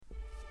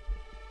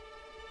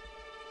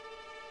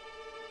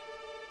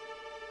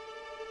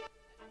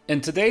In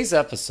today's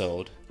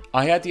episode,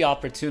 I had the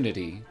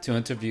opportunity to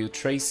interview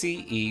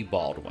Tracy E.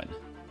 Baldwin,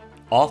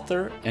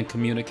 author and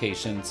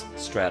communications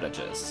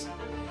strategist.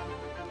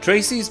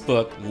 Tracy's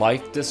book,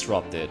 Life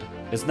Disrupted,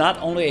 is not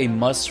only a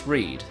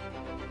must-read,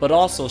 but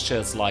also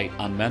sheds light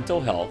on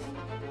mental health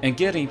and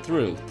getting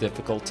through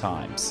difficult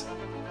times.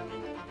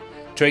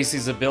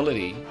 Tracy's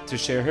ability to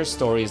share her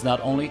story is not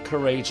only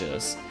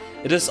courageous,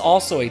 it is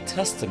also a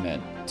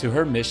testament to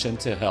her mission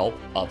to help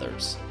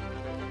others.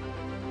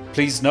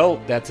 Please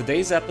note that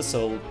today's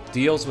episode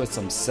deals with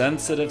some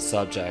sensitive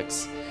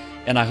subjects,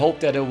 and I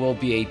hope that it will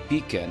be a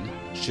beacon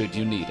should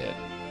you need it.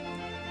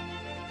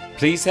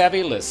 Please have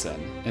a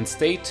listen and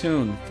stay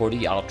tuned for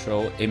the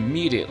outro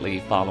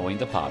immediately following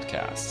the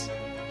podcast.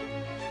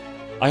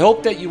 I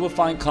hope that you will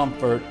find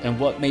comfort in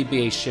what may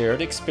be a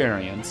shared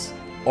experience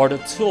or the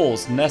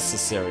tools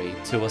necessary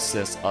to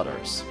assist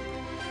others.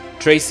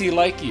 Tracy,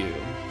 like you,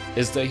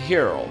 is the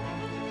hero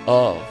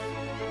of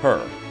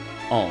her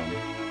own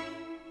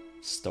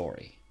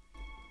story.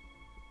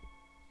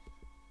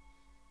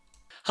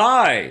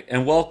 Hi,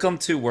 and welcome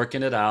to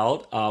Working It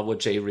Out with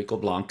Jay Rico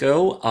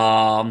Blanco.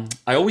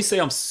 I always say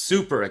I'm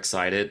super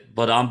excited,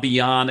 but I'm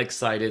beyond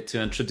excited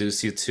to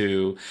introduce you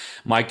to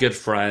my good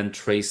friend,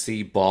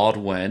 Tracy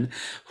Baldwin,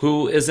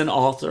 who is an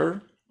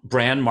author,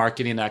 brand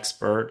marketing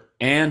expert,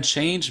 and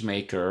change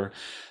maker,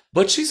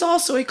 but she's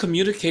also a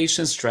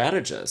communication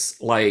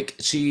strategist. Like,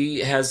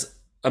 she has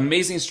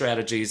amazing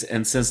strategies,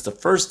 and since the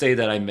first day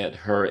that I met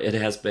her, it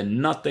has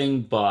been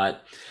nothing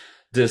but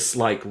this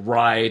like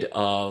ride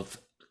of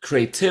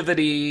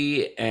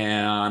creativity,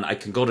 and I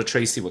can go to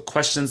Tracy with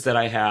questions that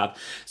I have.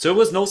 So it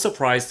was no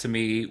surprise to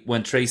me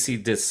when Tracy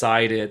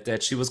decided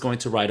that she was going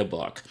to write a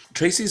book.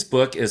 Tracy's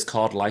book is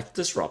called Life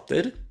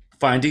Disrupted: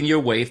 Finding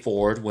Your Way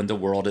Forward When the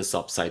World is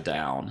Upside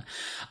Down.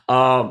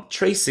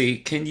 Tracy,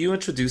 can you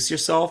introduce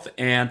yourself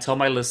and tell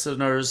my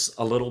listeners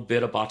a little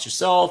bit about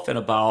yourself and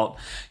about,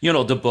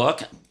 the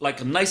book?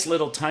 Like a nice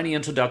little tiny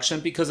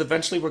introduction, because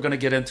eventually we're going to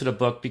get into the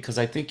book, because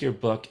I think your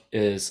book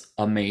is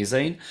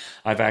amazing.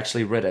 I've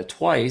actually read it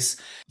twice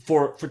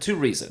for two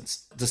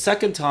reasons. The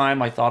second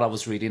time I thought I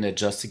was reading it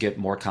just to get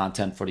more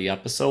content for the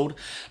episode,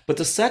 but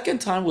the second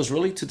time was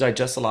really to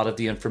digest a lot of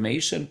the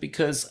information,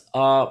 because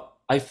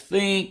I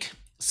think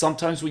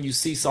sometimes when you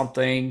see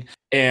something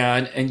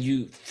and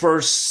you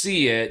first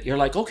see it, you're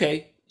like,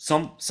 okay,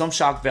 some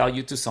shock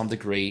value to some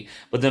degree,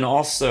 but then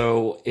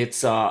also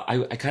it's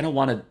I kind of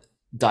want to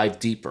dive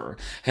deeper.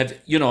 And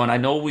I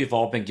know we've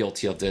all been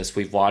guilty of this.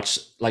 We've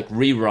watched like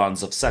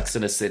reruns of Sex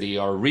and the City,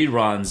 or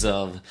reruns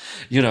of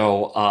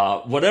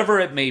whatever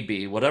it may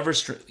be, whatever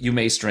you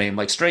may stream,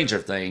 like Stranger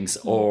Things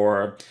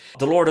or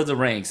The Lord of the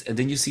Rings, and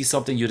then you see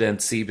something you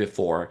didn't see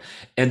before,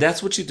 and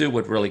that's what you do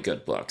with really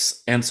good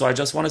books. And so I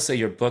just want to say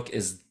your book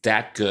is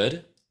that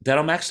good that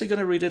I'm actually going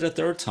to read it a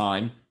third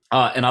time,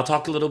 and I'll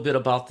talk a little bit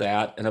about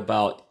that and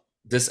about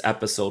this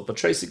episode. But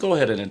Tracy, go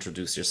ahead and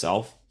introduce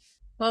yourself.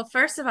 Well,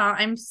 first of all,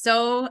 I'm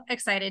so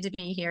excited to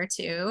be here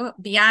too.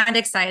 Beyond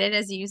excited,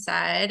 as you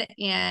said,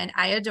 and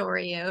I adore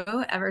you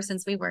ever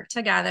since we worked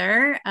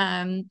together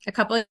a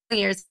couple of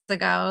years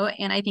ago.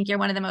 And I think you're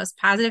one of the most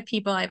positive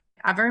people I've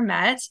ever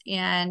met.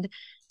 And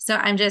so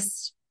I'm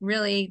just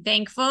really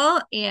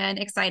thankful and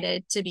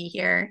excited to be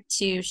here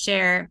to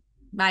share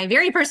my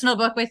very personal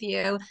book with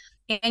you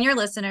and your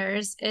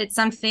listeners. It's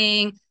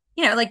something,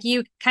 like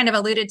you kind of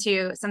alluded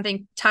to,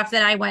 something tough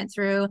that I went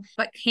through,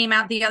 but came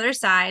out the other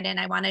side. And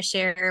I want to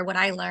share what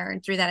I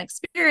learned through that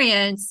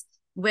experience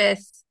with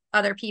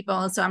other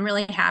people. So I'm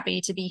really happy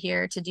to be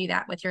here to do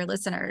that with your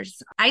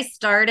listeners. I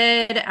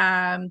started,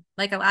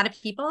 like a lot of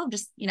people,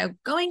 just,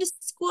 going to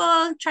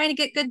school, trying to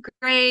get good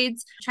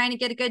grades, trying to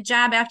get a good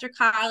job after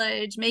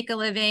college, make a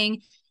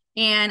living.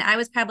 And I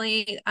was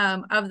probably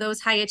of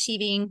those high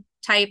achieving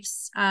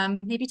types,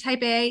 maybe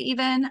type A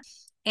even.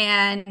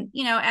 And,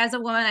 as a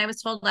woman, I was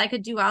told I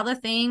could do all the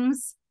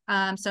things.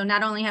 So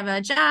not only have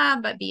a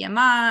job, but be a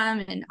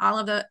mom and all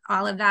of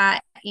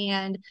that.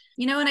 And,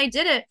 and I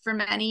did it for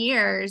many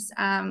years,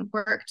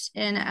 worked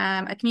in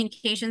a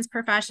communications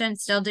profession,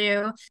 still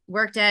do,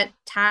 worked at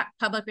top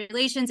public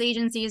relations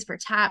agencies for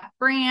top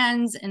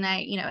brands. And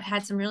I,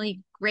 had some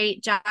really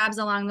great jobs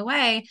along the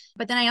way,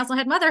 but then I also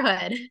had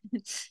motherhood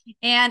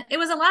and it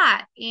was a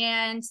lot.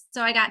 And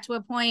so I got to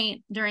a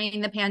point during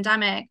the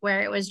pandemic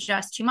where it was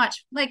just too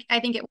much. Like I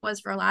think it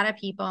was for a lot of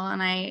people.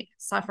 And I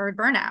suffered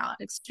burnout,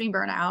 extreme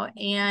burnout,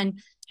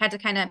 and had to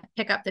kind of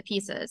pick up the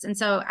pieces. And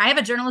so I have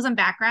a journalism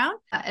background.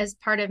 As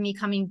part of me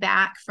coming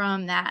back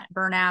from that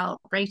burnout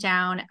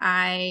breakdown,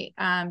 I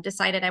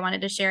decided I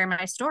wanted to share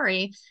my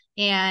story,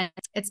 and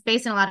it's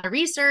based on a lot of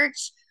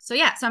research. So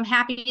so I'm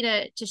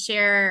happy to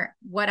share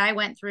what I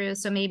went through.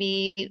 So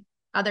maybe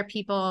other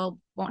people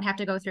won't have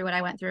to go through what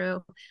I went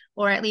through,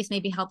 or at least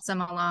maybe help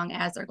them along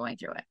as they're going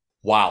through it.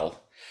 Wow.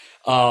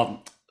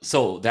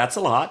 So that's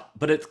a lot,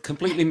 but it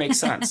completely makes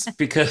sense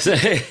because Yeah.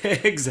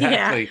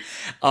 exactly.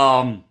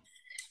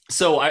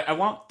 So I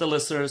want the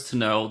listeners to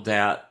know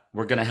that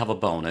we're going to have a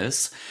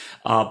bonus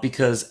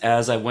because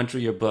as I went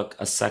through your book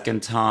a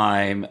second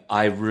time,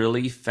 I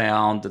really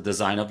found the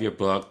design of your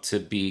book to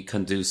be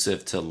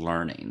conducive to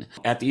learning.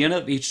 At the end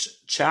of each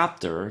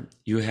chapter,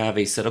 you have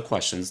a set of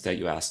questions that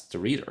you ask the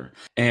reader.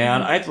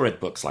 And Mhm. I've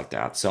read books like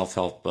that,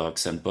 self-help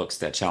books and books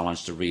that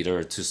challenge the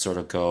reader to sort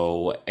of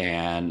go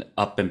and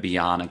up and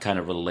beyond and kind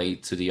of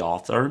relate to the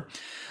author.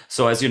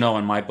 So, as you know,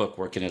 in my book,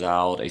 Working It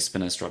Out, a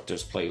spin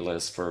instructor's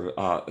playlist for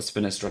a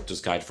spin instructor's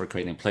guide for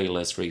creating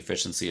playlists for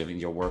efficiency of in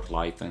your work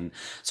life and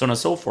so on and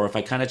so forth,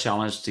 I kind of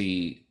challenge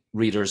the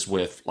readers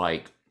with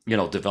like,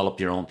 develop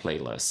your own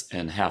playlist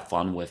and have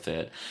fun with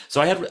it. So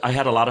I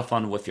had a lot of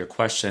fun with your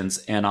questions,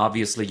 and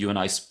obviously you and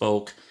I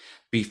spoke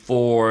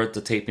before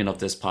the taping of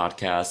this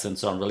podcast, and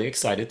so I'm really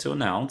excited to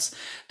announce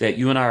that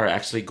you and I are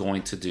actually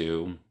going to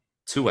do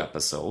two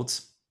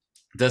episodes.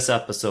 This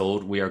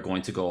episode, we are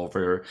going to go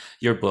over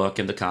your book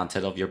and the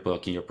content of your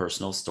book and your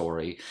personal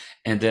story.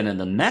 And then in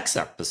the next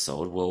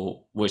episode,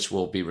 which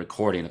we'll be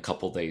recording a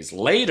couple days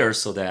later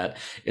so that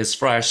it's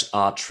fresh,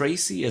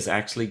 Tracy is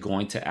actually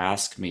going to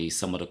ask me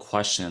some of the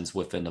questions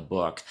within the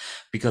book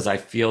because I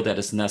feel that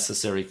it's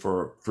necessary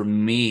for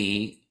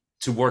me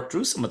to work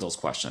through some of those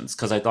questions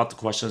because I thought the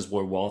questions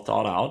were well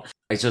thought out.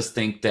 I just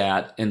think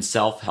that in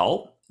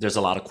self-help, there's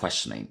a lot of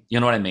questioning. You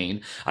know what I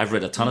mean? I've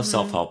read a ton of Mhm.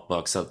 self-help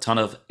books,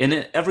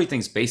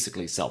 everything's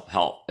basically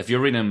self-help. If you're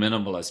reading a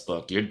minimalist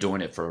book, you're doing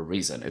it for a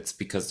reason. It's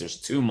because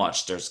there's too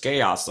much, there's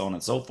chaos, so on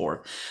and so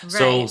forth.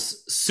 So Right.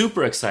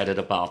 super excited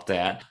about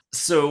that.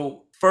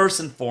 So first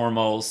and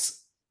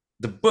foremost,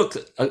 the book,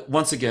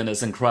 once again,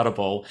 is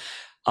incredible.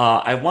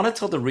 I want to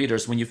tell the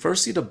readers when you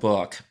first see the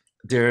book,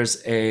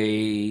 there's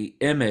a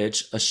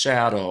image, a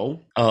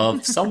shadow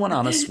of someone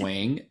on a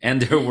swing, and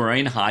they're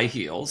wearing high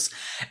heels,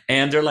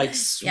 and they're like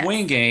Yes.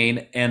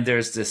 swinging, and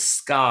there's this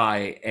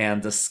sky,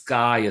 and the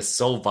sky is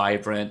so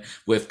vibrant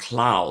with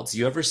clouds.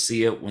 You ever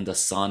see it when the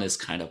sun is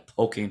kind of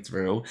poking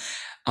through?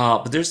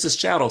 But there's this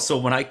shadow. So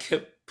when I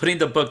kept putting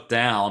the book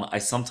down, I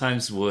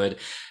sometimes would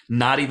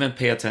not even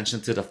pay attention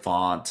to the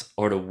font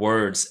or the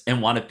words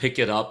and want to pick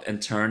it up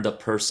and turn the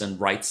person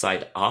right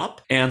side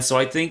up. And so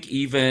I think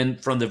even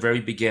from the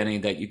very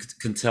beginning that you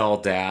can tell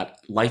that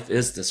life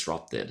is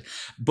disrupted,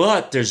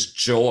 but there's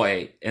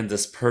joy in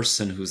this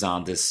person who's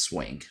on this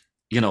swing.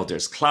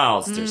 There's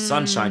clouds, there's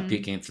sunshine Mm.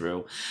 peeking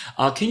through.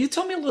 Can you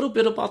tell me a little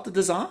bit about the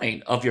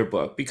design of your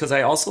book? Because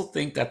I also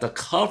think that the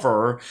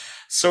cover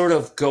sort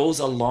of goes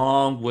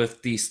along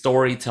with the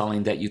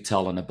storytelling that you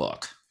tell in the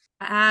book.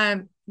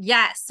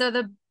 Yes. So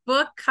the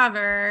book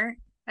cover,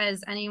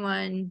 as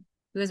anyone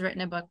who has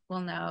written a book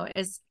will know,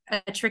 is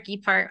a tricky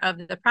part of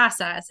the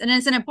process. And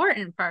it's an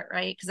important part,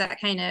 right? Because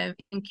that kind of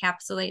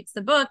encapsulates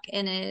the book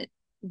and it,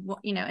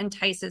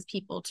 entices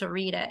people to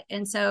read it.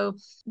 And so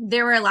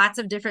there were lots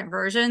of different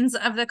versions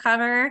of the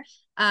cover.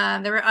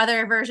 There were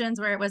other versions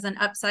where it was an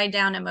upside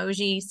down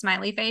emoji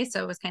smiley face.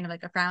 So it was kind of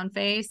like a frown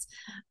face.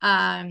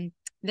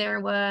 There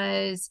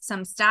was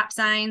some stop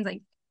signs,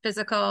 like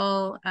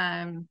physical,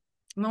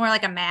 more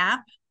like a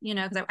map,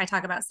 because I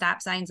talk about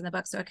stop signs in the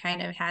book. So it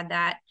kind of had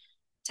that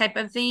type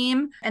of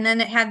theme. And then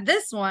it had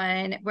this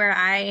one where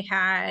I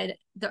had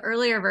the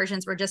earlier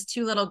versions were just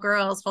two little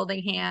girls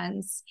holding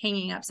hands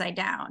hanging upside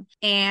down.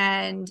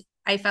 And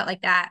I felt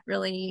like that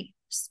really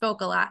spoke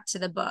a lot to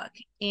the book.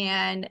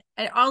 And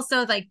it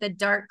also like the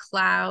dark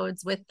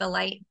clouds with the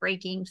light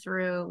breaking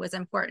through was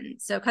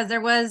important. So because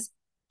there was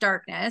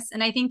darkness,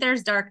 and I think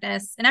there's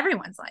darkness in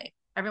everyone's life.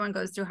 Everyone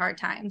goes through hard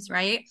times,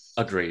 right?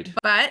 Agreed.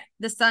 But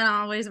the sun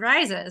always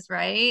rises,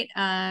 right?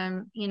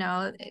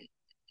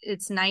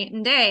 It's night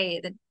and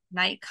day. The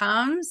night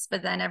comes,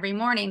 but then every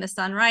morning the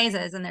sun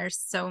rises, and there's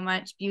so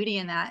much beauty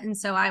in that. And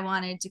so I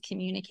wanted to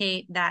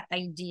communicate that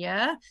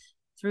idea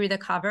through the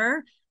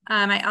cover.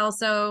 I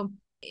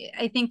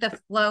think the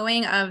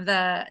flowing of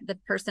the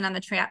person on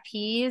the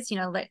trapeze,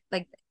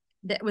 like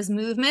that was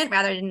movement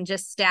rather than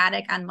just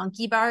static on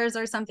monkey bars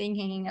or something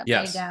hanging upside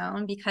Yes.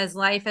 down, because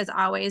life is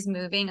always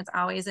moving, it's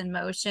always in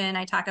motion.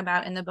 I talk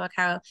about in the book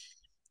how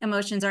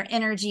emotions are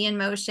energy in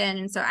motion,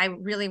 and so I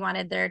really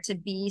wanted there to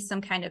be some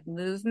kind of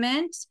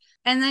movement.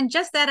 And then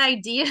just that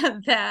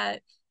idea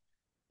that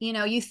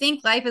you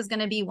think life is going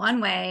to be one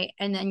way,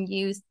 and then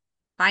you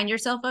find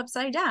yourself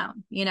upside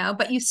down,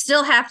 but you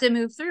still have to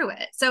move through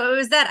it. So it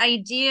was that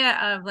idea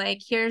of like,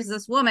 here's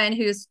this woman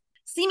who's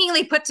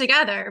seemingly put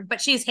together, but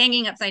she's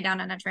hanging upside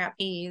down on a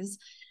trapeze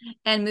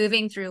and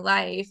moving through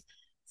life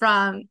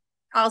from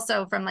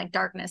from like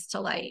darkness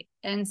to light.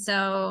 And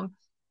so,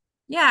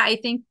 yeah, I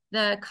think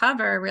the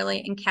cover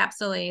really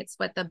encapsulates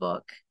what the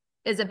book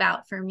is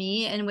about for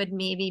me, and would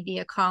maybe be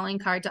a calling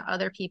card to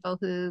other people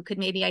who could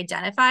maybe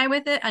identify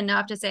with it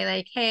enough to say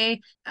like,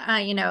 hey,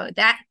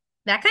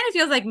 that kind of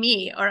feels like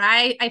me, or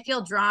I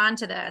feel drawn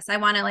to this. I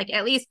want to like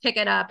at least pick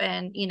it up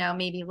and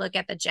maybe look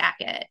at the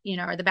jacket,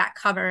 or the back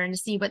cover, and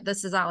see what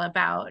this is all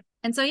about.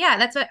 And so yeah,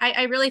 that's what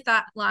I really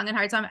thought long and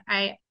hard. So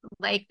I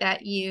like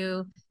that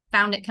you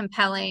found it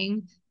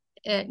compelling.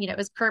 It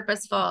was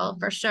purposeful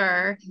for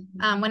sure.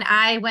 When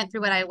I went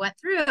through what I went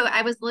through,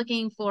 I was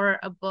looking for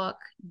a book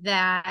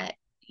that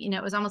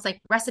it was almost like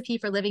recipe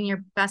for living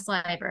your best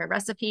life or a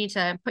recipe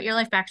to put your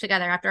life back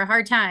together after a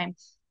hard time.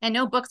 And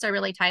no books are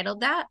really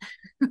titled that.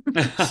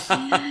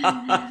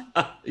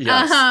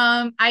 Yes.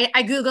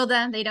 I Googled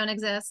them, they don't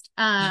exist.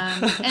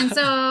 And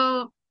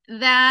so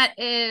that's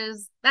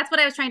what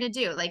I was trying to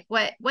do. Like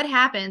what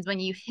happens when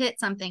you hit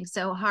something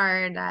so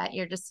hard that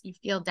you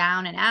feel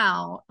down and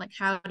out? Like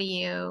how do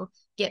you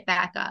get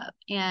back up?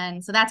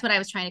 And so that's what I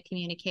was trying to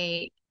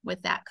communicate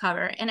with that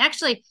cover. And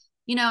actually,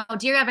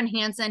 Dear Evan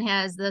Hansen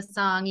has the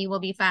song You Will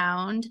Be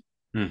Found.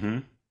 Hmm.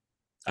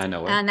 I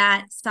know it. And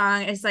that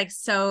song is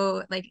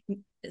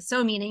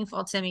so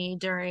meaningful to me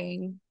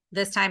during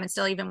this time. And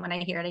still, even when I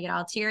hear it, I get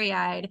all teary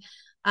eyed.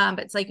 But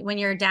it's like when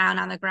you're down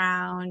on the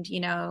ground,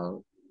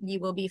 you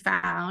will be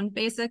found,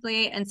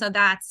 basically. And so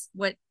that's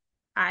what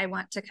I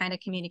want to kind of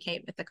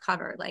communicate with the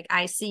cover. Like,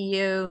 I see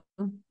you,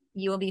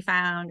 you will be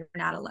found, you're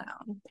not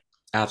alone.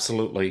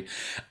 Absolutely.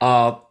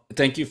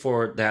 Thank you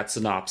for that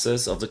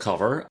synopsis of the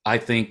cover. I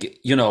think,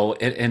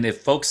 and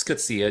if folks could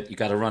see it, you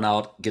got to run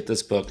out, get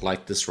this book,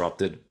 Like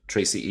Disrupted,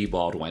 Tracy E.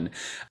 Baldwin.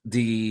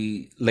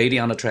 The lady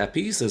on the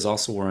trapeze is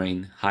also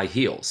wearing high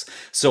heels.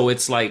 So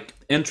it's like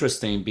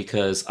interesting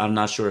because I'm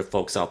not sure if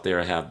folks out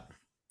there have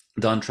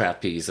done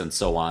trapeze and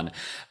so on,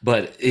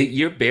 but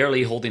you're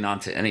barely holding on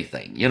to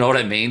anything. You know what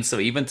I mean? So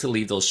even to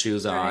leave those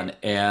shoes on Right.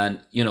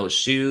 and,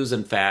 shoes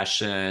and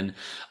fashion,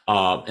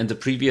 in the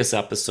previous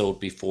episode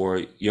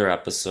before your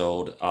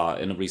episode,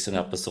 in a recent Mhm.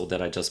 episode that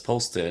I just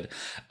posted,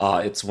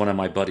 it's one of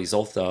my buddies,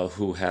 Otha,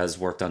 who has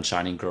worked on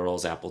Shining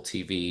Girls, Apple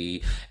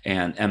TV,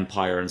 and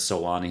Empire, and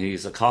so on. And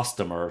he's a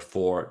customer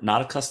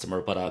not a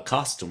customer, but a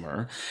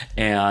costumer.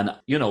 And,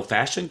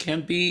 fashion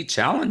can be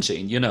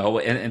challenging,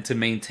 and to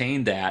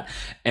maintain that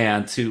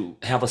and to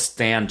have a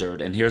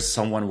standard. And here's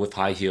someone with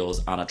high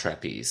heels on a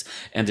trapeze,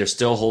 and they're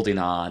still holding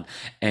on,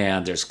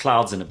 and there's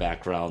clouds in the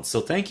background. So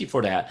thank you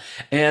for that.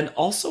 And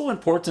also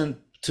important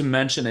to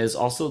mention is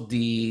also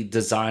the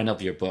design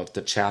of your book,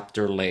 the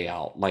chapter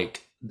layout,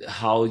 like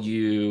how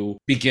you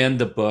begin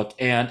the book.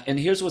 And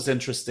here's what's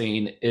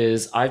interesting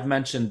is I've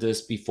mentioned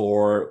this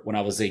before when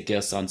I was a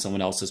guest on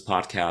someone else's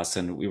podcast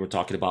and we were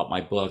talking about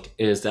my book,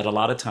 is that a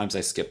lot of times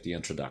I skip the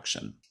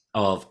introduction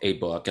of a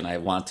book and I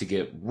want to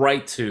get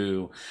right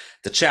to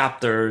the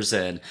chapters,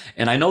 and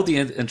I know the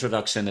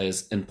introduction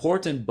is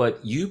important,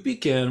 but you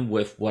begin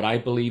with what I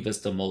believe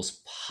is the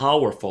most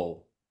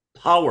powerful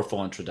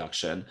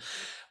introduction,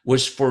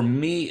 which for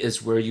me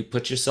is where you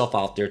put yourself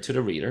out there to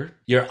the reader.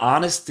 Your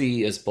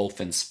honesty is both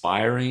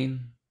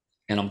inspiring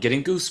and, I'm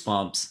getting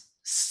goosebumps,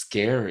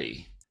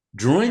 scary.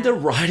 During the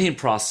Yeah. writing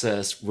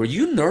process, were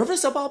you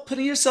nervous about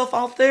putting yourself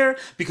out there?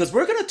 Because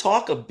we're going to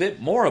talk a bit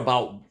more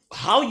about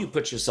how you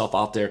put yourself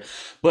out there.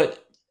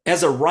 But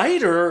as a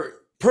writer,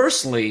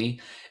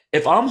 personally,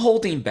 if I'm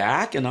holding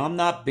back and I'm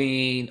not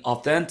being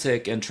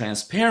authentic and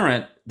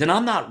transparent, then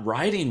I'm not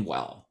writing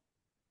well.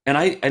 And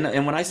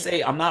when I Yeah.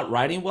 say I'm not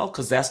writing well,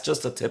 because that's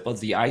just the tip of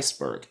the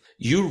iceberg.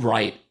 You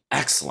write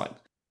excellent.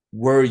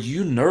 Were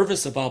you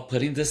nervous about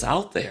putting this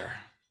out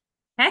there?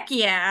 Heck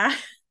yeah.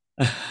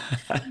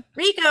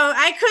 Rico,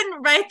 I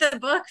couldn't write the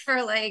book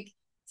for like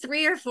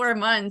 3 or 4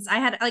 months.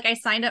 I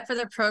signed up for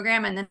the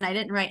program and then I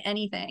didn't write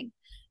anything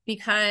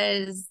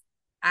because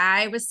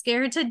I was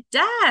scared to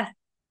death.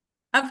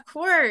 Of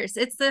course,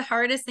 it's the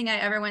hardest thing I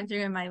ever went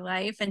through in my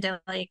life. And to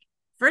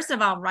first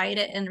of all, write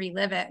it and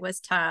relive it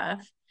was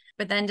tough.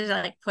 But then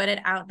to put it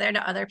out there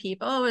to other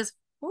people, it was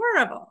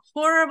horrible,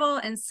 horrible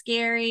and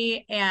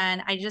scary.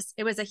 And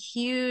it was a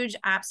huge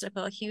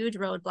obstacle, a huge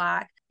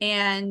roadblock.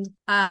 And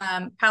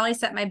probably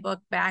set my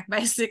book back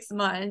by 6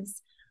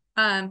 months.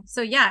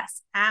 So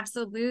yes,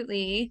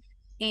 absolutely.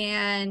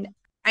 And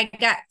I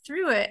got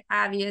through it,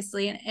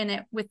 obviously, and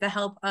it with the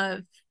help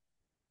of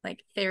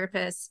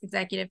therapist,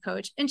 executive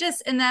coach, and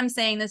them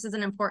saying this is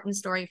an important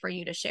story for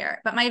you to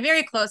share. But my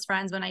very close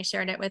friends, when I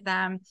shared it with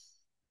them,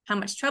 how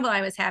much trouble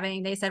I was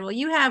having, they said, well,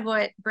 you have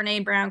what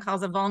Brene Brown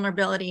calls a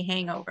vulnerability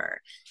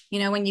hangover.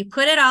 When you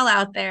put it all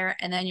out there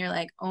and then you're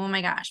like, oh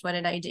my gosh, what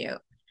did I do?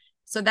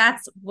 So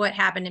that's what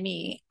happened to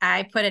me.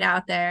 I put it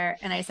out there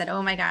and I said,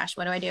 oh my gosh,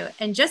 what do I do?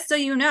 And just so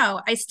you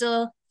know, I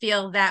still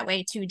feel that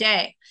way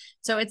today.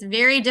 So it's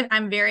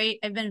I've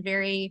been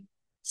very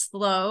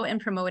slow in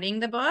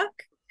promoting the book.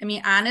 I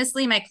mean,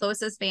 honestly, my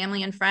closest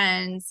family and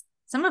friends,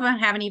 some of them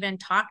haven't even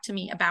talked to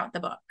me about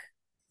the book.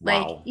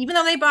 Like, Wow. even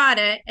though they bought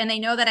it and they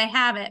know that I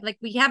have it,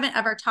 we haven't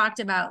ever talked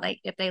about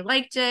if they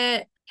liked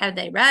it, have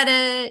they read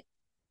it.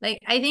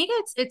 I think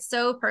it's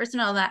so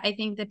personal that I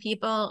think the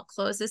people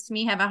closest to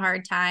me have a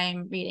hard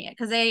time reading it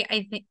because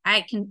I think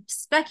I can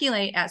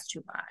speculate as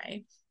to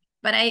why.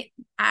 But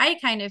I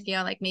kind of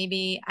feel like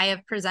maybe I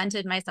have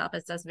presented myself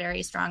as this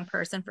very strong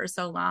person for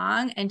so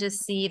long, and to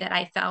see that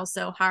I fell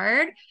so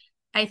hard,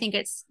 I think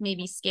it's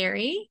maybe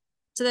scary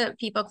to the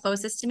people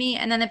closest to me.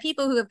 And then the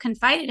people who have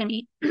confided in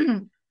me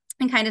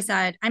and kind of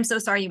said, I'm so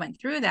sorry you went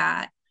through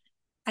that.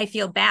 I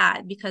feel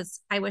bad because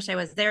I wish I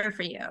was there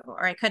for you,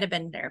 or I could have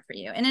been there for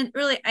you. And it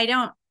really, I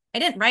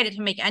didn't write it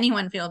to make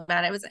anyone feel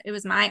bad. It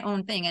was my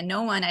own thing. And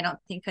no one, I don't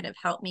think, could have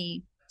helped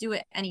me do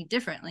it any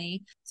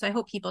differently. So I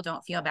hope people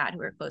don't feel bad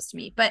who are close to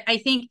me. But I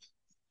think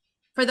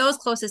for those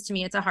closest to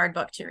me, it's a hard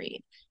book to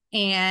read.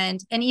 And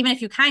even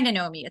if you kind of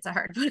know me, it's a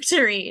hard book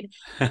to read.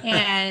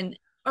 And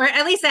or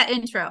at least that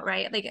intro,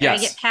 right? Like I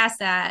get Yes. past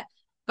that.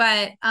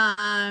 But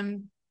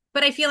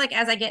I feel like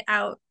as I get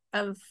out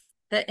of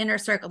the inner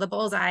circle, the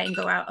bullseye, and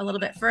go out a little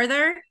bit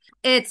further,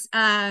 it's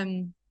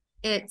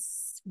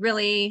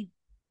really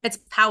it's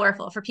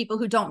powerful for people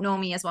who don't know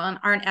me as well and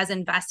aren't as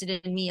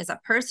invested in me as a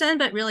person,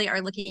 but really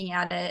are looking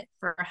at it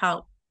for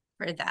help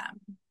for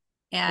them.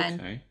 And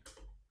Okay.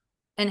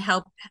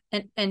 help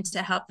and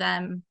to help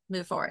them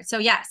move forward. So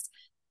yes,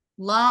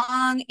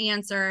 long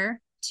answer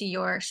to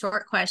your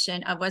short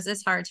question of was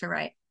this hard to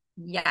write?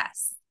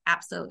 Yes,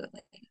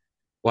 absolutely.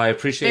 Well,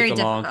 Very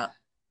difficult.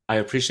 I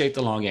appreciate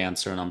the long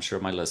answer, and I'm sure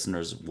my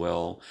listeners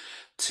will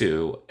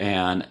too.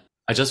 And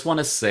I just want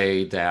to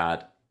say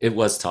that it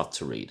was tough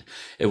to read.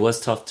 It was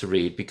tough to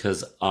read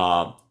because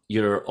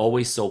you're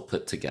always so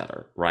put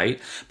together, right?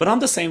 But I'm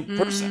the same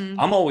person. Mm,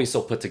 I'm always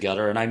so put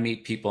together, and I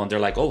meet people, and they're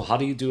like, "Oh, how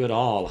do you do it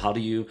all? How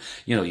do you,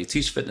 you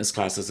teach fitness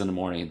classes in the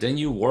morning, then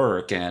you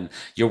work, and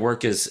your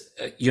work is,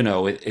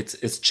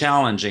 it's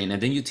challenging,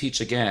 and then you teach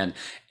again,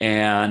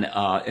 and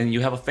you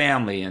have a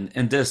family,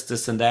 and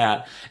this and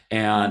that,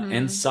 and mm-hmm,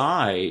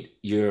 inside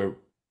you're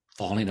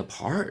falling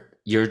apart.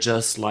 You're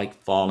just like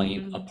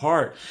falling mm-hmm,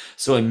 apart.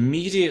 So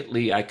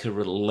immediately I could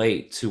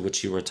relate to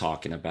what you were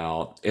talking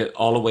about, it,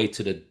 all the way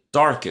to the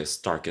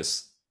darkest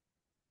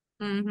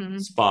mm-hmm,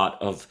 spot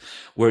of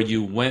where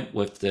you went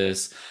with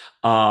this.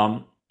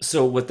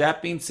 So with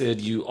that being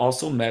said, you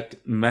also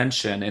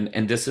mentioned,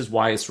 and this is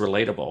why it's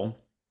relatable,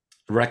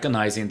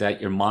 recognizing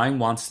that your mind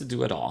wants to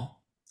do it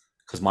all,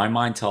 because my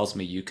mind tells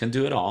me you can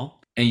do it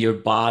all, and your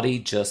body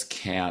just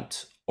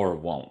can't or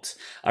won't.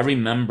 I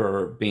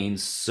remember being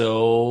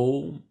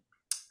so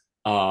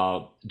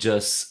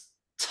just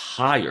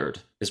tired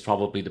is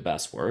probably the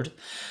best word,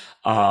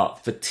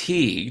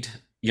 fatigued,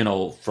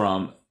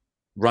 from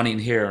running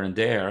here and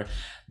there,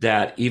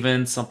 that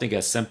even something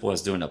as simple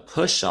as doing a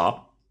push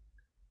up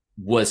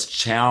was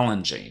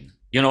challenging.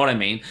 You know what I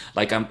mean?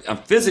 Like I'm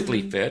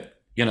physically mm-hmm, fit,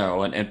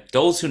 and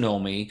those who know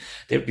me,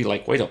 they'd be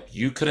like, wait up,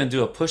 you couldn't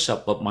do a push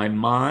up. But my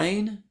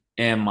mind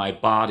and my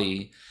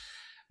body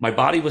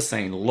was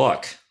saying,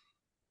 look,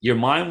 your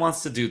mind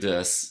wants to do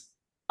this.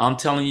 I'm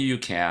telling you, you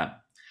can't.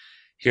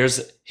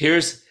 Here's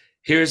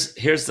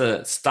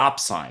the stop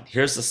sign.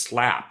 Here's the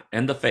slap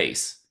in the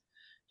face.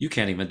 You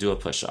can't even do a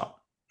push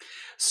up.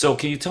 So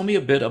can you tell me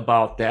a bit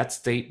about that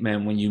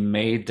statement, when you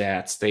made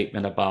that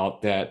statement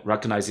about that,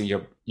 recognizing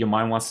your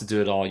mind wants to do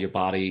it all, your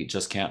body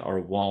just can't or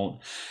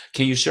won't?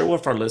 Can you share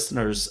with our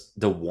listeners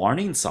the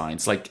warning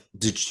signs? Like,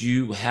 did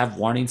you have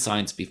warning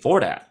signs before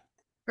that?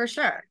 for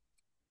sure.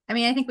 I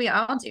mean, I think we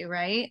all do,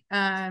 right?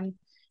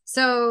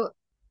 So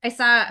I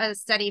saw a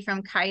study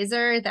from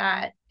Kaiser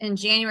that in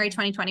January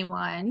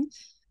 2021,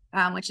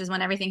 which is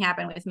when everything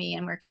happened with me,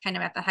 and we're kind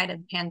of at the height of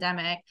the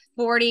pandemic,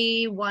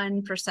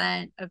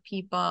 41% of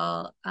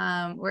people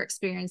were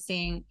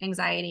experiencing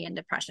anxiety and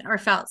depression or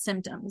felt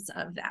symptoms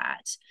of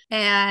that.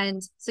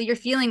 And so you're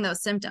feeling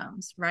those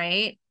symptoms,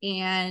 right?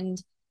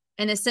 And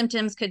the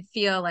symptoms could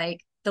feel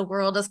like the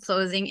world is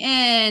closing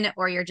in,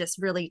 or you're just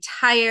really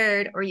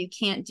tired, or you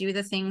can't do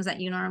the things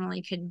that you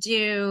normally could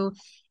do.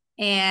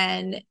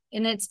 And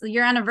it's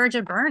you're on a verge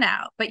of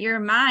burnout. But your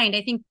mind,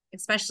 I think,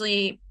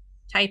 especially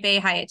type A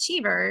high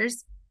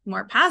achievers,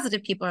 more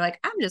positive people are like,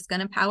 I'm just going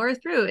to power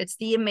through. It's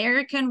the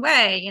American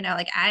way,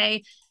 like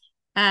I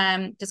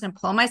just going to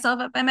pull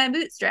myself up by my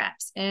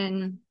bootstraps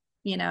and,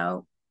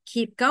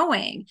 keep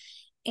going.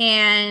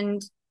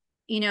 And,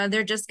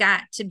 there just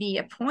got to be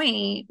a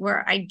point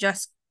where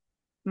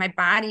my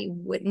body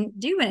wouldn't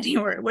do it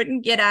anymore. It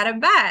wouldn't get out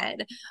of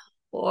bed,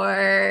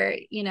 or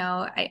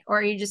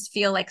or you just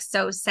feel like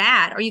so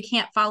sad, or you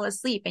can't fall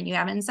asleep and you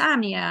have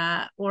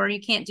insomnia, or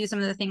you can't do some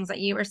of the things that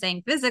you were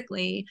saying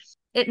physically.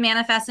 It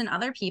manifests in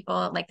other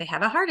people, like they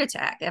have a heart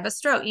attack, they have a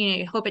stroke.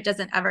 You hope it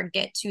doesn't ever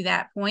get to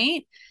that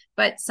point,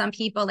 but some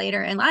people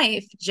later in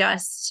life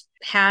just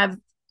have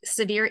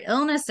severe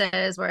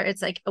illnesses where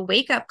it's like a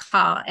wake up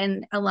call.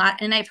 And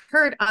I've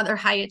heard other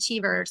high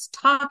achievers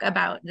talk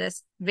about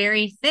this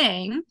very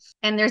thing.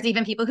 And there's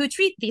even people who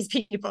treat these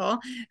people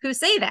who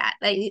say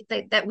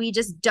that we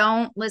just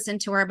don't listen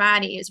to our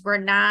bodies. We're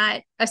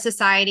not a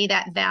society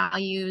that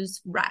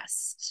values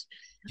rest,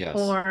 Yes.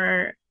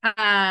 or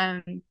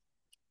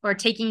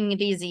taking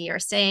it easy, or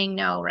saying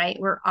no, right?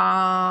 We're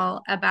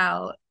all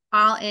about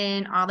all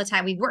in all the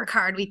time. We work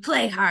hard, we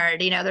play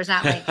hard. There's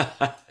not like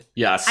I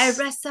Yes.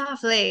 rest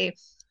softly.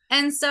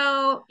 And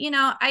so,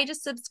 I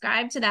just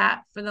subscribed to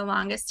that for the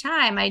longest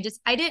time. I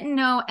didn't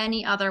know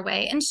any other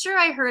way. And sure,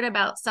 I heard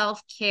about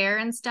self-care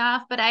and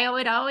stuff, but I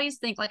would always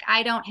think like,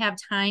 I don't have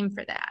time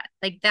for that.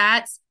 Like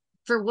that's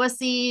for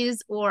wussies,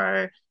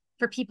 or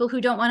for people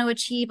who don't want to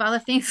achieve all the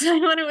things I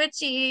want to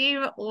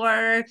achieve,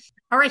 or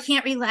I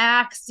can't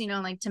relax,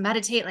 like to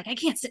meditate. Like I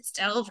can't sit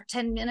still for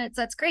 10 minutes.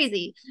 That's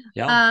crazy.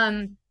 Yeah.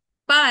 Um,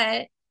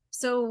 but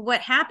So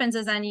what happens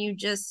is then you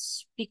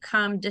just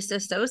become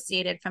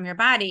disassociated from your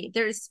body.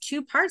 There's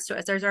two parts to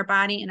us. There's our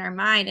body and our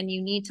mind, and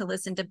you need to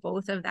listen to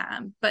both of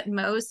them. But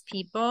most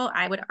people,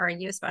 I would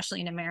argue,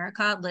 especially in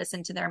America,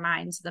 listen to their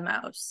minds the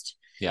most.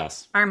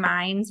 Yes. Our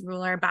minds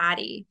rule our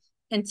body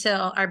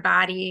until our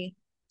body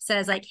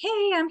says like,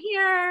 hey, I'm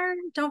here,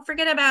 don't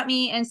forget about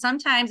me. And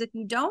sometimes if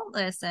you don't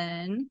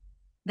listen,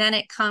 then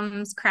it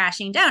comes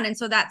crashing down. And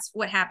so that's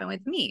what happened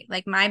with me.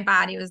 Like my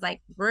body was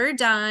like, we're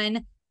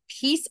done,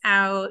 peace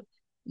out,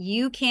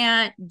 you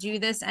can't do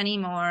this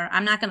anymore,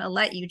 I'm not going to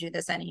let you do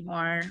this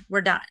anymore,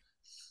 we're done.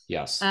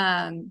 Yes.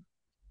 And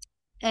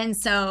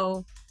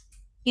so,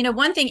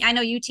 one thing, I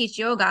know you teach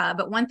yoga,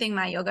 but one thing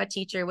my yoga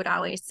teacher would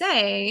always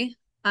say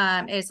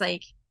is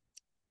like,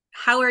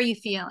 how are you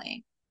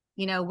feeling?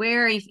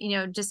 Where are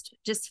you,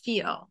 just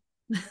feel.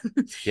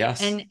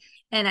 Yes. and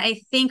and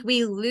I think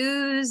we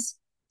lose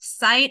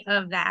sight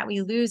of that.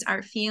 We lose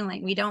our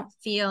feeling. We don't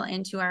feel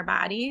into our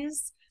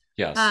bodies.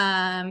 Yes.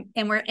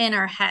 And we're in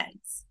our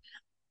heads.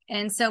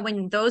 And so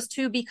when those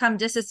two become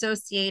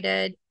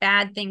disassociated,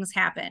 bad things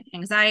happen.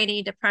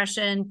 Anxiety,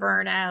 depression,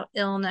 burnout,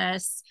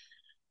 illness,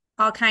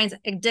 all kinds of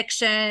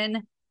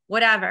addiction,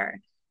 whatever.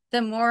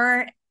 The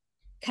more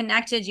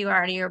connected you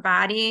are to your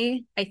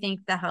body, I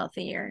think the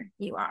healthier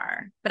you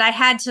are. But I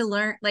had to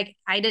learn, like,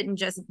 I didn't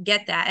just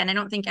get that. And I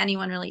don't think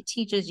anyone really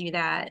teaches you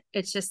that.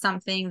 It's just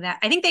something that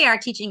I think they are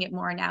teaching it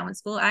more now in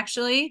school,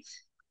 actually.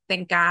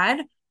 Thank God.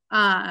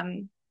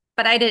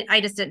 But I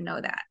just didn't know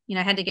that.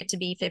 I had to get to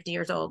be 50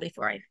 years old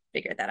before I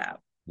figured that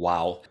out.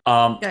 Wow.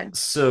 Good.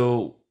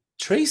 So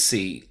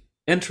Tracy,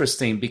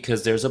 interesting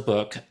because there's a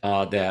book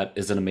that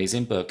is an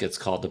amazing book. It's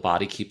called The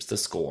Body Keeps the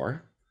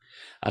Score.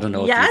 I don't know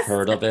if you've Yes.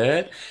 heard of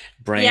it.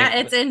 Yeah, Brain,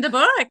 it's in the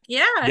book.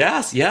 Yeah.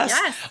 yes, yes.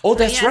 Yes. Oh,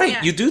 that's Yeah, right.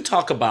 yeah. You do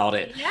talk about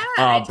it. Yeah,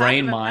 I talk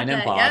Brain, about mind,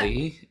 and it. Yep.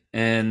 body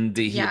and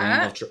the healing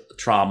Yeah. of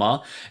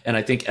trauma. And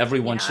I think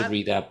everyone should Yeah.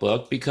 read that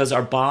book because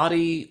our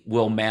body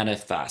will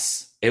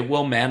manifest. It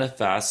will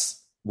manifest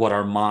what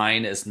our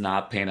mind is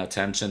not paying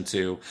attention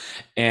to.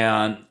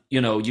 And,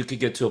 you could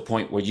get to a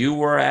point where you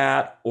were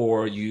at,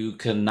 or you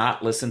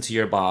cannot listen to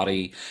your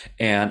body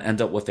and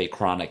end up with a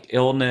chronic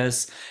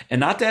illness. And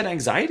not that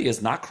anxiety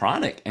is not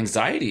chronic.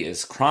 Anxiety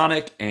is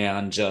chronic,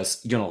 and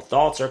just,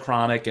 thoughts are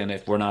chronic. And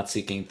if we're not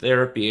seeking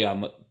therapy,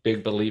 I'm a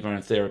big believer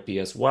in therapy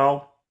as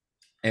well.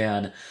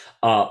 And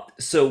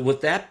so,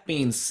 with that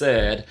being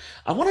said,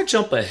 I want to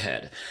jump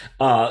ahead,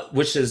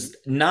 which is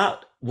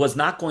not was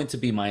not going to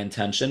be my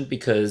intention,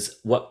 because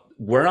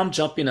where I'm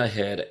jumping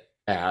ahead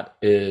at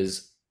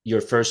is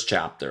your first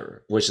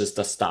chapter, which is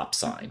the stop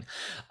sign,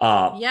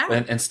 Yeah.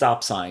 and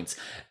stop signs.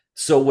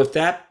 So, with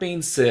that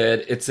being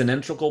said, it's an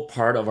integral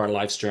part of our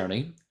life's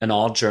journey, and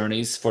all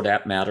journeys for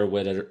that matter,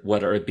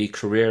 whether it be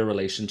career,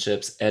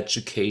 relationships,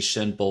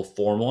 education, both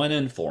formal and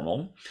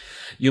informal.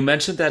 You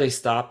mentioned that a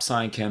stop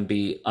sign can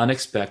be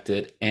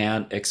unexpected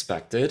and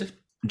expected,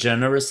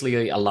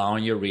 generously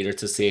allowing your reader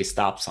to see a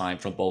stop sign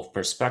from both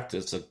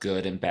perspectives of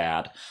good and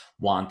bad,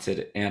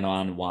 wanted and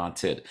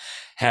unwanted,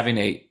 having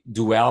a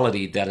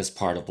duality that is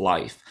part of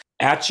life.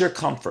 At your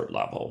comfort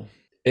level,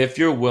 if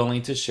you're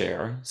willing to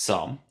share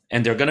some,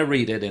 and they're going to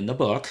read it in the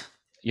book,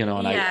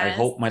 and I Yes.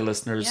 hope my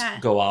listeners Yeah.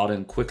 go out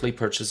and quickly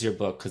purchase your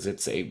book because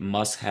it's a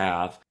must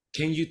have.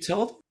 Can you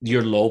tell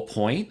your low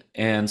point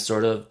and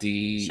sort of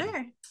the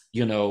Sure.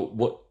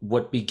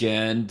 what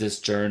began this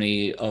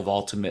journey of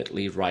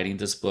ultimately writing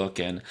this book,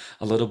 and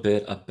a little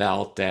bit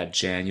about that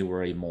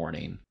January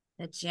morning?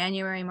 The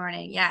January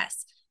morning.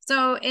 Yes.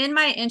 So in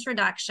my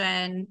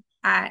introduction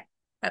up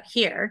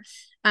here,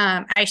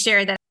 I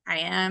shared that I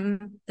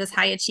am this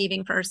high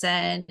achieving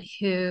person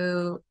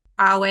who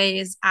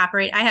always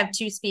operate. I have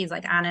two speeds,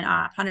 like on and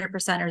off,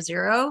 100% or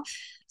zero.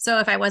 So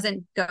if I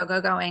wasn't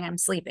going, I'm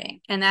sleeping.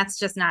 And that's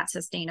just not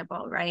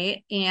sustainable.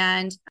 Right.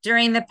 And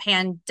during the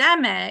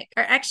pandemic,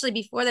 or actually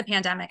before the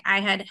pandemic, I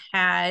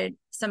had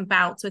some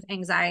bouts with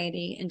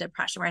anxiety and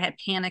depression where I had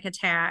panic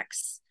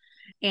attacks,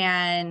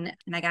 and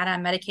I got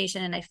on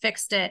medication and I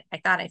fixed it. I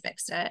thought I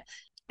fixed it.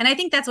 And I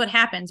think that's what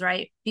happens,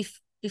 right?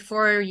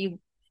 Before you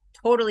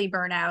totally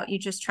burn out, you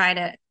just try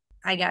to,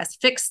 I guess,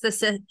 fix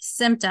the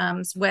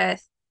symptoms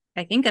with,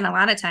 I think, in a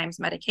lot of times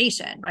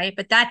medication, right?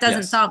 But that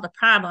doesn't Yes. solve the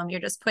problem. You're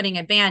just putting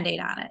a band-aid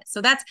on it.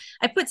 So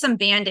I put some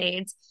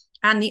band-aids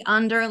on the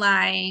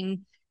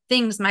underlying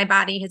things my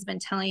body has been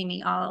telling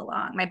me all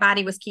along. My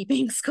body was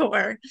keeping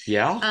score.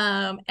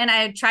 Yeah. And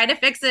I tried to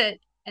fix it,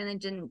 and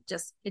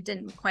it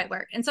didn't quite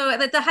work. And so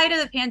at the height of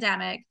the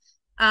pandemic,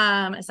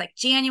 it's like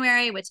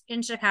January, which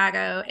in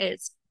Chicago,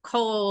 it's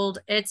cold,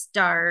 it's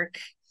dark,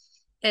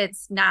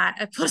 it's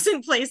not a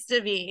pleasant place to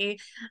be.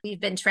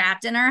 We've been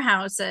trapped in our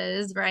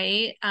houses,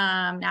 right?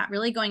 Not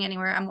really going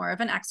anywhere. I'm more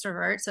of an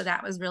extrovert, so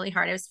that was really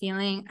hard.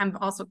 I'm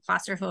also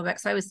claustrophobic,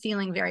 so I was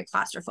feeling very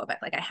claustrophobic.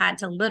 Like I had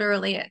to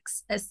literally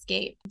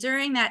escape.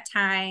 During that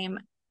time,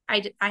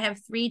 I have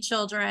three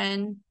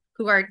children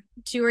who are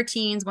two are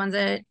teens, one's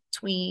a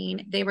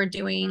tween. They were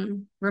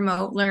doing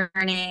remote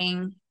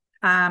learning.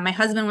 My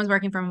husband was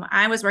working from,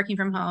 I was working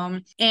from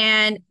home,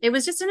 and it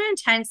was just an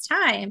intense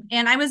time.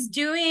 And I was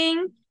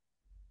doing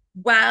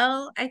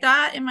well, I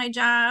thought in my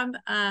job.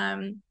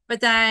 But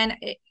then,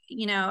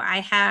 I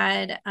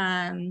had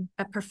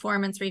a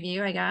performance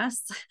review, I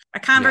guess, a Yeah.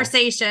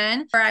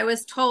 conversation where I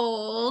was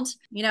told,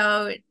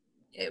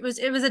 it was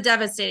a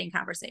devastating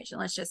conversation,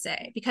 let's just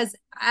say, because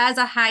as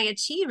a high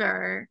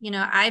achiever,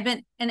 I've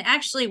been, and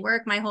actually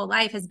work my whole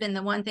life has been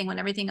the one thing when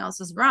everything else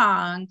was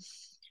wrong,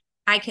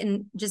 I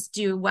can just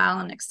do well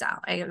and excel.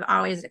 I have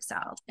always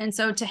excelled. And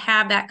so to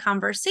have that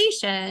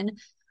conversation,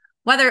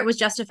 whether it was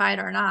justified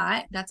or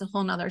not, that's a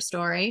whole nother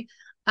story.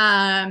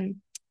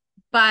 Um,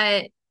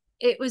 but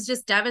it was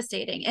just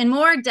devastating, and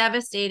more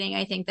devastating,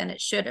 I think, than it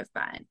should have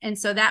been. And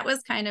so that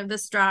was kind of the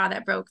straw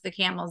that broke the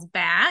camel's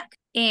back.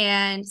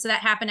 And so that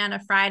happened on a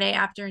Friday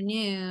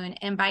afternoon.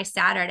 And by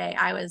Saturday,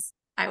 I was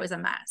a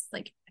mess.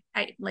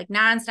 I like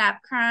nonstop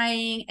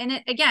crying. And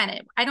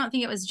I don't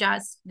think it was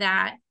just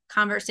that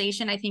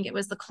conversation. I think it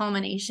was the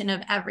culmination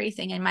of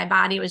everything. And my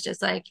body was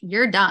just like,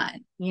 you're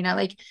done.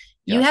 Like,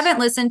 you Yes. haven't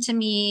listened to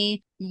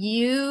me.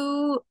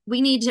 We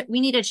need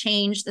to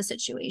change the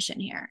situation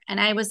here. And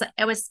I was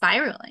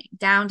spiraling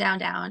down, down,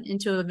 down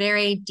into a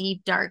very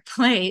deep, dark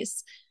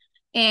place.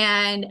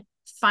 And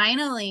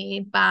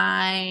finally,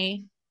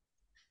 by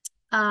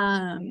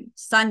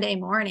Sunday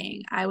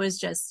morning, I was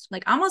just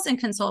like almost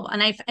inconsolable.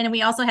 And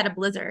we also had a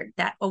blizzard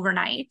that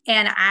overnight.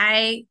 And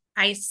I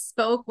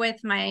spoke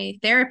with my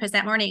therapist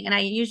that morning, and I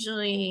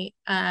usually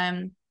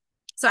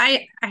so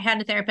I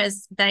had a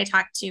therapist that I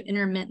talked to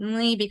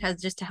intermittently,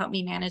 because just to help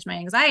me manage my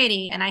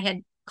anxiety. And I had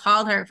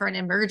called her for an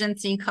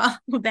emergency call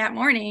that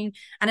morning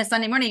on a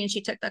Sunday morning, and she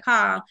took the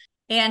call,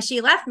 and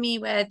she left me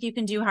with, you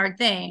can do hard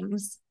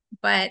things.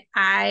 But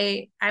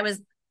I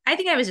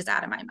think I was just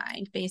out of my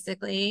mind,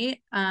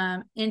 basically,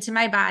 into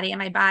my body. And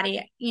my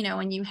body,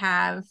 when you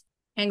have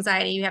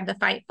anxiety, you have the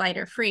fight, flight,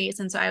 or freeze.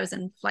 And so I was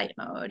in flight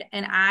mode,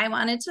 and I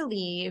wanted to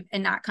leave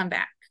and not come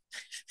back.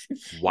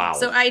 So Wow.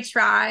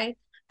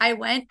 I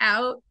went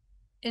out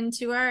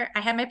I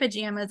had my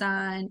pajamas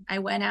on. I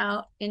went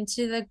out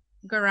into the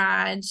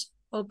garage,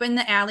 opened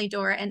the alley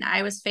door, and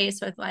I was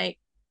faced with like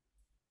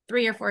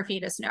 3 or 4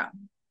 feet of snow.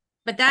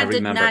 But I that did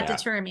remember not that.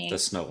 deter The me.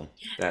 snow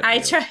that I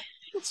year. tried.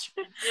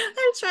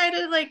 I tried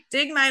to like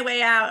dig my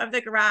way out of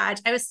the garage.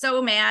 I was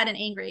so mad and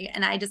angry,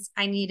 and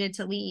I needed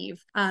to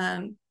leave.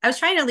 I was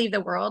trying to leave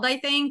the world, I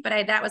think,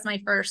 but that was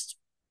my first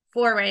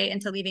foray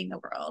into leaving the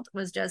world,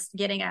 was just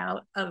getting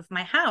out of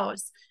my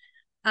house.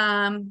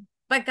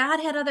 But God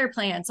had other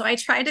plans. So I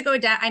tried to go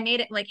down. I made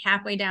it like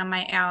halfway down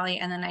my alley,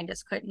 and then I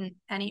just couldn't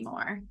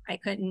anymore. I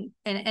couldn't.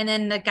 And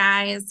then the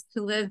guys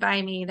who live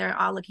by me, they're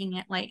all looking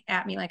at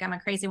me like I'm a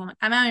crazy woman.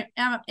 I'm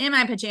in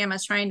my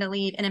pajamas trying to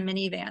leave in a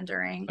minivan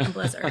during a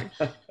blizzard.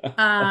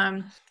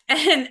 And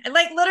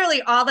like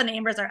literally all the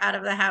neighbors are out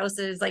of the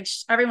houses. Like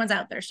everyone's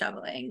out there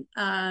shoveling.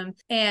 And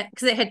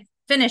because it had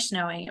finished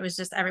snowing, it was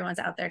just everyone's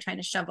out there trying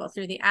to shovel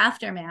through the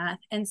aftermath.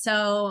 And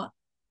so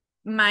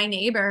my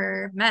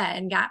neighbor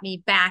Med got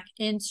me back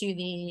into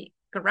the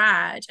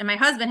garage, and my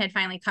husband had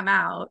finally come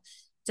out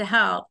to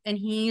help, and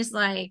he's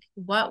like,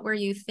 what were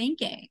you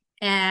thinking?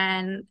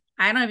 And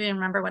I don't even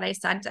remember what I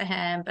said to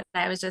him, but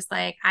I was just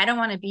like, I don't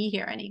want to be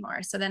here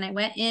anymore. So then I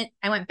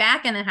went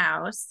back in the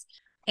house,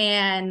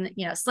 and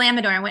slammed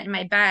the door. I went in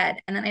my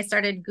bed, and then I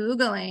started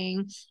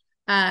Googling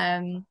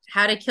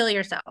how to kill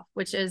yourself,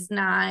 which is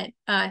not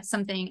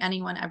something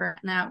anyone ever.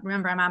 Now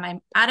remember,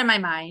 out of my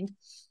mind,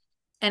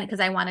 and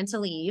because I wanted to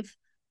leave.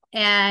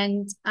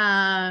 And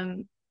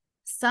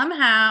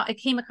somehow I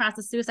came across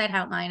the suicide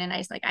hotline, and I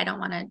was like, I don't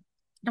want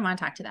to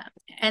talk to them.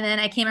 And then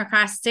I came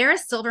across Sarah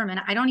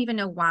Silverman. I don't even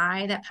know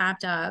why that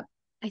popped up.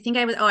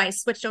 I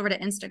switched over to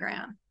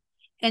Instagram,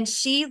 and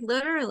she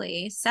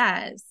literally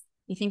says,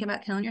 you think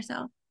about killing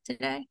yourself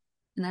today?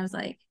 And I was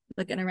like,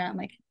 looking around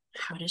like,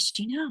 how does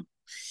she know?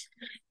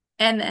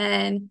 And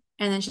then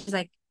she's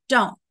like,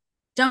 don't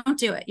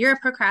do it. You're a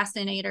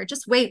procrastinator.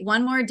 Just wait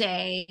one more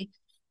day,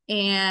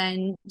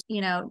 and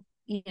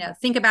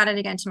think about it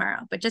again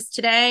tomorrow. But just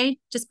today,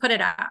 just put it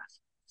off.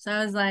 So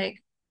I was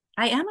like,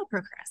 I am a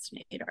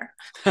procrastinator.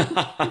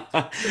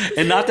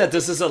 And not that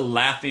this is a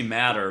laughing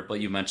matter, but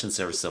you mentioned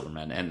Sarah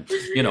Silverman, and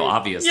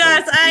obviously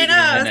Yes, I comedian,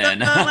 know. So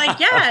and I'm like,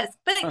 yes,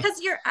 but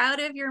because you're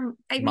out of your,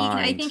 I mean, I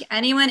mind. think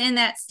anyone in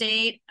that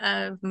state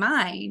of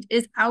mind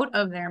is out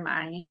of their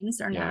minds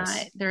or not.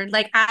 Yes. They're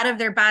like out of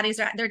their bodies.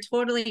 They're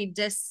totally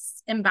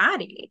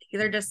disembodied.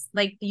 They're just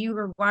like, you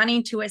were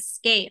wanting to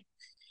escape.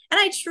 And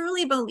I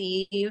truly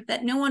believe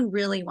that no one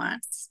really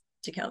wants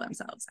to kill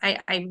themselves.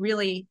 I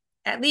really,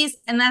 at least,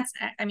 and that's,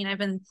 I mean, I've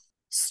been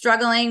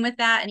struggling with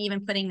that and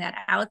even putting that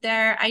out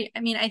there. I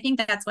mean, I think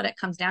that's what it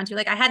comes down to.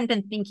 Like, I hadn't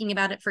been thinking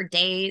about it for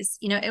days.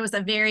 It was a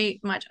very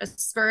much a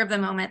spur of the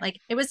moment. Like,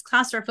 it was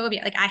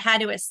claustrophobia. Like, I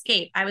had to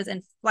escape. I was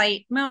in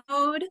flight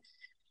mode.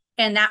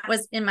 And that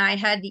was in my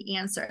head the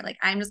answer. Like,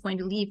 I'm just going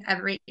to leave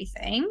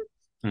everything.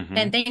 And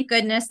Hmm. thank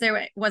goodness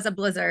there was a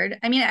blizzard.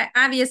 I mean,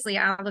 obviously,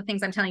 all the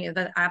things I'm telling you,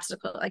 the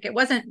obstacle, like it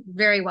wasn't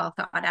very well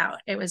thought out.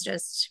 It was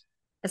just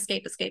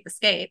escape, escape,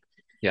 escape.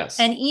 Yes.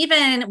 And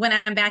even when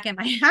I'm back at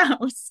my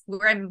house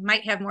where I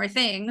might have more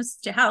things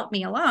to help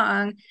me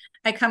along,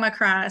 I come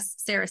across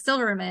Sarah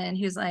Silverman,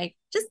 who's like,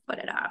 just put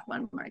it off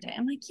one more day.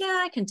 I'm like,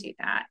 yeah, I can do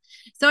that.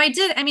 So I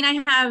did. I mean,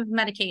 I have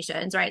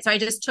medications, right? So I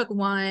just took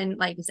one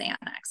like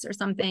Xanax or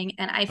something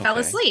and I fell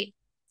Okay. asleep.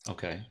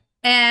 Okay.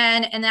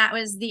 And that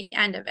was the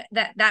end of it.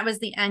 That was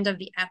the end of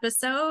the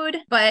episode.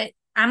 But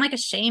I'm like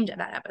ashamed of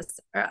that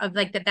episode, of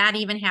like that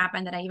even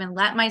happened, that I even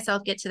let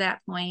myself get to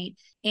that point.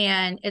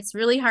 And it's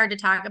really hard to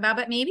talk about,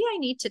 but maybe I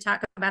need to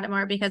talk about it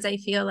more because I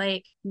feel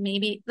like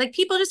maybe like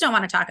people just don't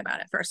want to talk about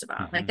it, first of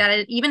all, like Hmm. that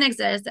it even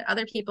exists, that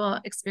other people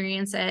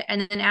experience it.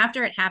 And then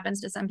after it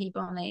happens to some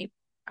people and they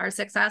are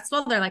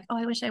successful, they're like, oh,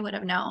 I wish I would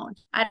have known.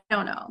 I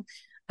don't know.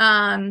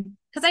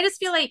 Because I just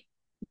feel like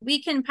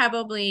we can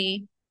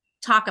probably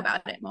talk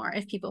about it more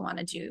if people want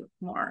to do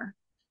more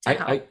to I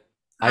help I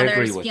I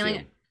agree others with feeling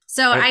you. it.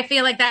 So I I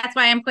feel like that's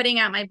why I'm putting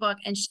out my book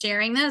and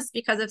sharing this,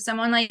 because if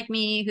someone like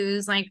me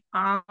who's like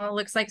all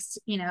looks like,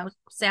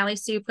 Sally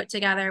Sue put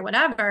together,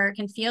 whatever,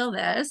 can feel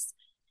this,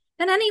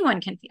 then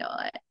anyone can feel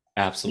it,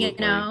 you absolutely.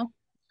 know?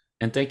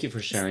 And thank you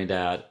for sharing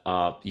that.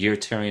 You're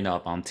tearing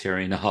up, I'm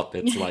tearing up.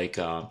 It's like,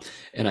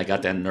 and I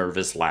got that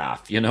nervous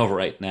laugh,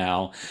 right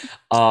now.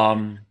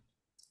 Um,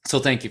 so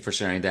thank you for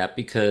sharing that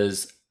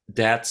because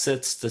that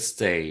sets the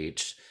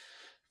stage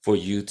for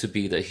you to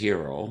be the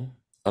hero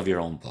of your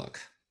own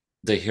book,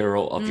 the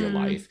hero of your Mm,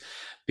 life.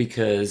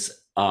 Because,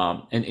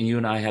 and you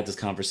and I had this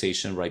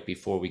conversation right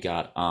before we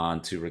got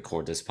on to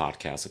record this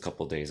podcast a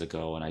couple of days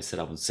ago. And I said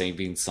I was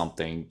saving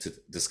something to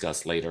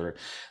discuss later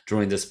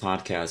during this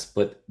podcast.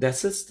 But that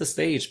sets the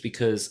stage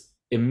because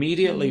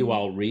immediately mm,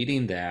 while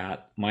reading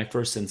that, my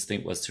first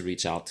instinct was to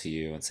reach out to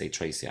you and say,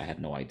 Tracy, I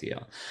had no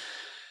idea.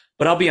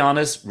 But I'll be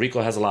honest,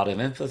 Rico has a lot of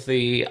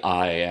empathy.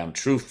 I am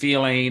true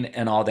feeling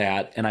and all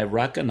that. And I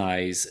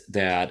recognize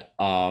that,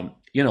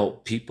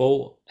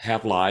 people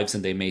have lives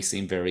and they may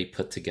seem very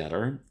put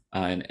together.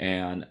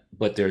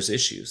 But there's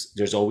issues.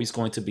 There's always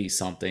going to be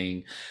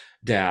something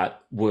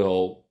that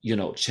will,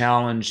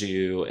 challenge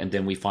you. And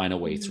then we find a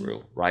way mm,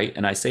 through. Right.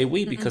 And I say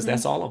we because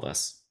that's mhm, all of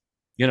us.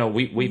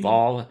 We've mhm,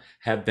 all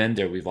have been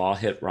there. We've all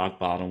hit rock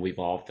bottom. We've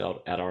all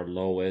felt at our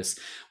lowest.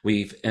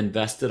 We've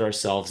invested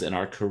ourselves in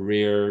our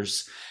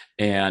careers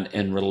and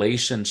in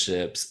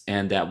relationships,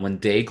 and that when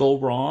they go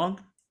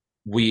wrong,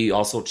 we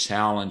also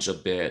challenge a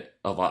bit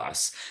of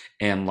us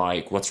and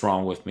like, what's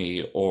wrong with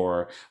me,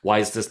 or why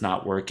is this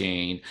not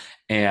working?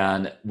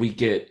 And we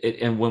get it.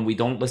 And when we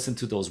don't listen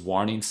to those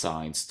warning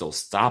signs, those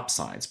stop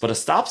signs, but a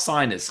stop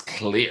sign is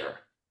clear.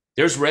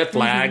 There's red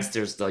flags, mhm,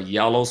 there's the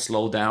yellow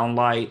slow down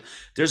light,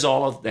 there's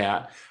all of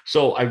that.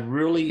 So I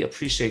really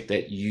appreciate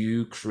that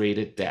you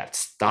created that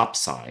stop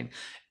sign.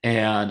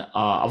 And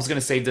I was going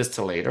to save this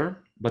to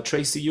later, but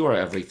Tracy, you are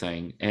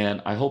everything.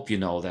 And I hope you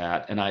know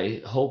that. And I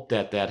hope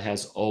that that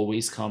has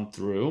always come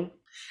through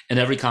in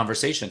every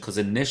conversation. Because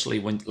initially,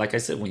 like I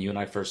said, when you and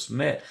I first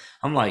met,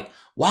 I'm like,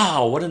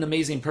 wow, what an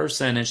amazing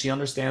person. And she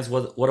understands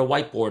what a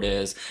whiteboard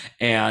is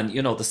and,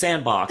 the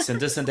sandbox and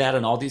this and that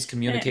and all these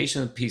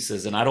communication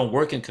pieces. And I don't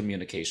work in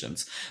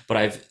communications, but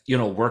I've,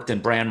 worked in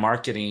brand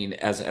marketing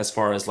as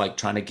far as like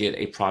trying to get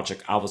a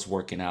project I was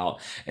working out.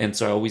 And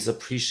so I always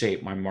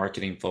appreciate my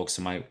marketing folks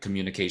and my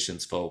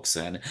communications folks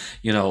and,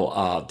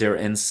 their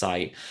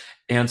insight.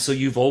 And so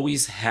you've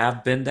always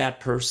have been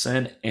that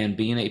person, and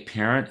being a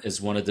parent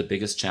is one of the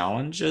biggest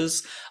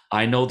challenges.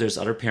 I know there's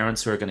other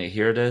parents who are going to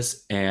hear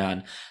this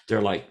and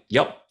they're like,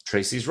 "Yep,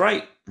 Tracy's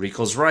right,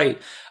 Rico's right."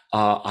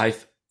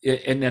 I've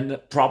and then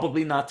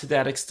probably not to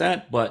that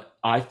extent, but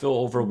I feel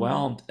mhm,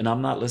 overwhelmed and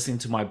I'm not listening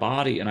to my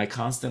body, and I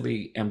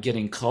constantly am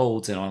getting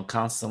colds and I'm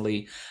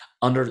constantly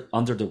under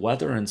the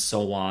weather and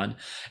so on.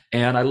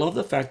 And I love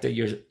the fact that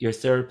your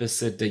therapist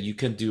said that you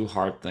can do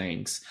hard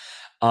things.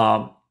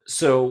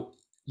 So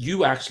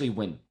you actually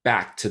went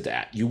back to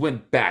that. You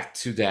went back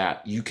to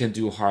that. You can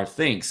do hard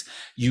things.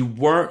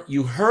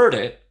 You heard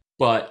it,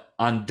 but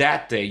on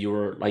that day, you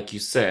were, like you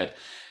said,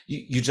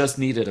 you just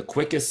needed a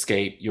quick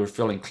escape. You were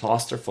feeling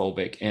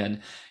claustrophobic.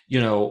 And,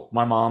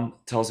 my mom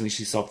tells me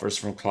she suffers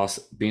from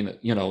being,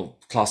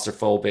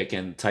 claustrophobic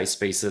in tight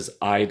spaces.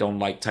 I don't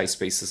like tight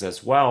spaces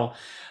as well.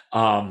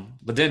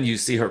 But then you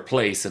see her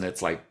place and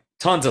it's like,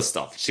 tons of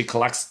stuff. She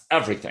collects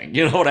everything.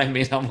 You know what I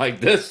mean? I'm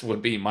like, this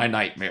would be my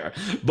nightmare.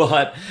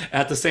 But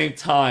at the same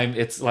time,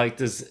 it's like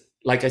this,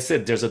 like I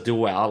said, there's a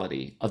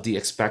duality of the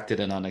expected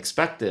and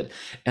unexpected.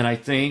 And I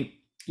think,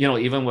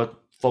 even with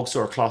folks who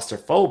are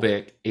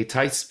claustrophobic, a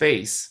tight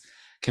space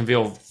can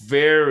feel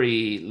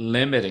very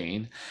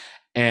limiting.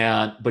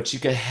 But you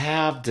could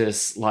have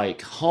this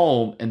like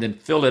home and then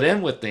fill it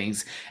in with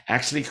things,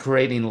 actually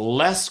creating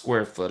less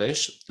square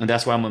footage. And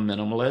that's why I'm a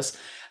minimalist,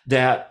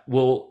 that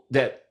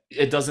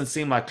it doesn't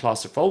seem like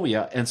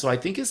claustrophobia. And so I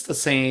think it's the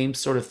same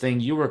sort of thing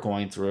you were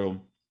going through.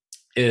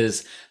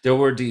 Is there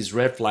were these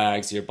red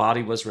flags, your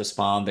body was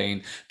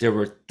responding, there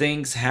were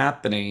things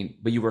happening,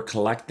 but you were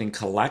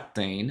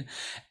collecting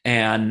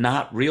and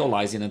not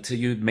realizing until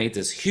you made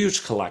this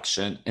huge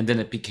collection, and then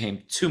it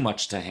became too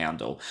much to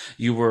handle.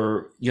 You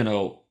were,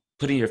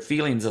 putting your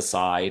feelings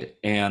aside,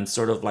 and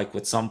sort of like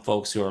with some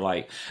folks who are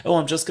like, oh,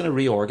 I'm just going to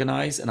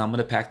reorganize and I'm going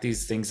to pack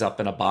these things up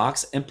in a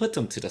box and put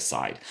them to the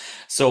side.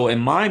 So in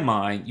my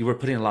mind, you were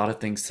putting a lot of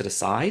things to the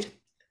side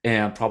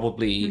and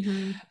probably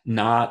Hmm.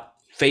 not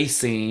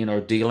facing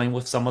or dealing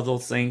with some of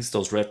those things,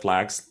 those red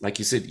flags. Like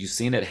you said, you've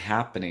seen it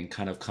happening,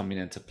 kind of coming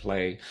into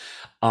play.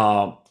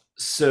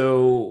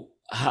 So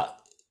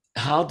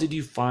how did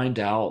you find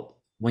out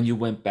when you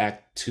went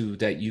back to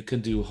that you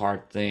can do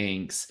hard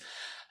things?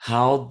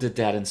 How did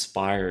that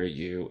inspire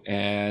you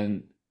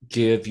and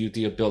give you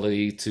the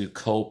ability to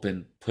cope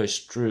and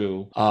push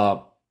through?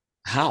 How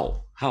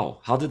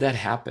did that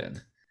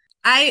happen?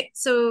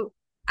 So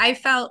I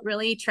felt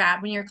really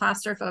trapped. When you're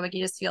claustrophobic,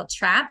 you just feel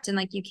trapped and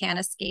like you can't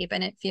escape,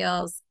 and it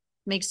feels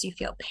makes you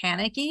feel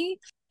panicky.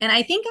 And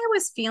I think I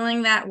was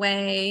feeling that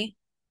way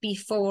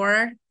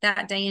before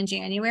that day in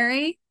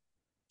January.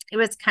 It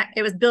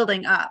was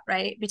building up,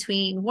 right?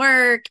 Between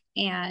work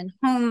and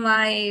home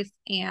life,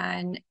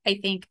 and I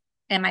think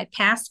and my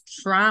past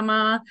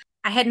trauma,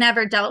 I had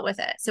never dealt with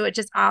it. So it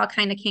just all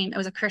kind of came, it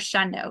was a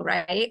crescendo,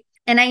 right?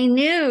 And I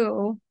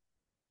knew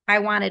I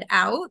wanted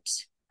out.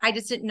 I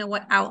just didn't know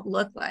what out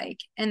looked like.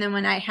 And then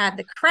when I had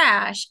the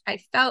crash, I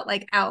felt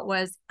like out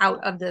was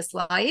out of this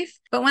life.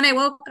 But when I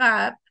woke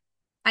up,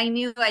 I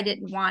knew I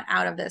didn't want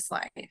out of this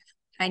life.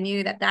 I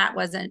knew that that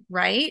wasn't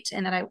right,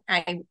 and that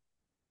I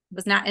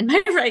was not in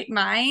my right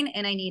mind,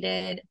 and I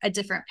needed a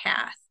different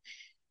path.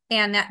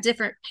 And that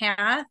different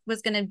path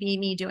was going to be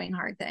me doing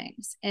hard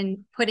things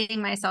and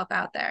putting myself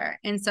out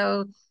there. And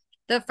so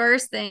the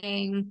first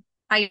thing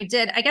I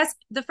did, I guess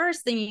the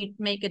first thing you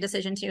make a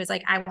decision to is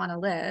like, I want to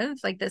live.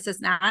 Like, this is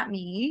not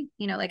me.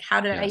 Like,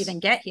 how did I even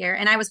Yes. get here?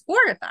 And I was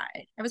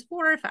horrified. I was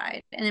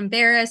horrified and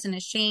embarrassed and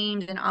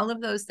ashamed and all of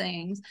those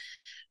things.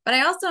 But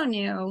I also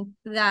knew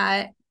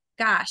that,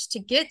 gosh, to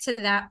get to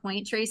that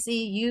point, Tracy,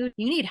 you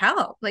need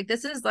help. Like,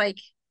 this is like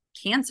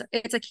cancer.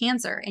 It's a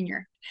cancer in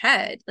your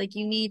head. Like,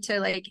 you need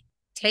to like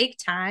take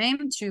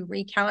time to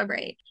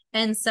recalibrate.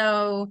 And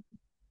so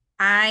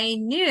I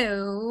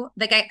knew,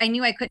 like, I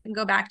knew I couldn't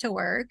go back to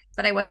work,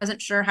 but I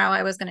wasn't sure how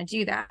I was going to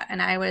do that.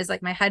 And I was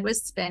like, my head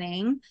was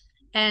spinning.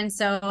 And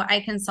so I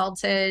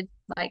consulted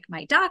like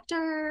my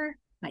doctor,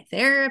 my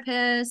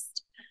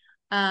therapist,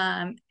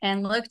 and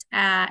looked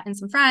at and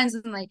some friends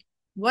and like,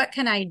 what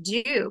can I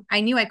do?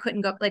 I knew I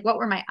couldn't go, like, what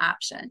were my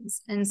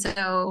options? And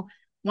so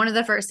one of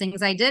the first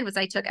things I did was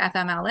I took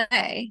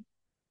FMLA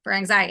for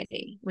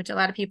anxiety, which a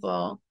lot of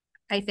people,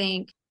 I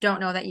think, don't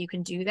know that you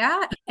can do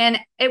that. And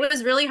it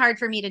was really hard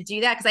for me to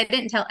do that because I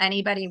didn't tell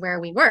anybody where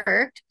we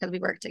worked, because we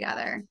worked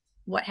together,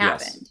 what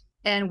Yes. happened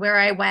and where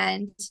I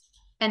went.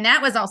 And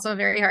that was also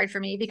very hard for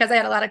me because I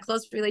had a lot of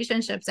close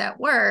relationships at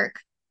work,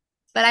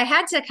 but I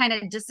had to kind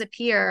of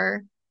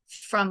disappear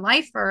from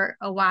life for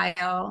a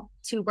while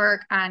to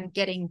work on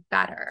getting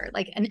better,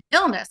 like an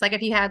illness, like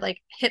if you had like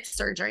hip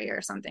surgery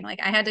or something.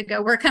 Like, I had to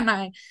go work on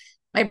my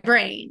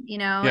brain,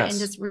 and Yes.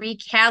 just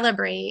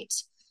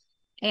recalibrate.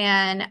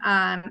 And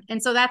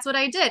so that's what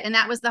I did, and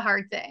that was the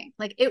hard thing.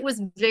 Like, it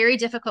was very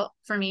difficult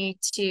for me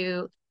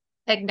to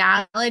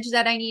acknowledge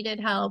that I needed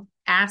help,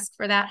 ask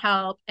for that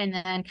help, and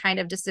then kind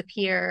of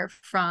disappear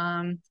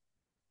from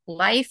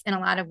life in a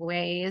lot of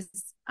ways,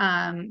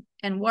 and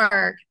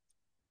work.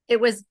 It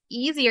was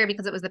easier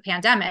because it was the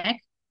pandemic.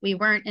 We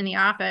weren't in the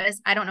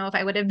office. I don't know if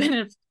I would have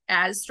been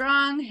as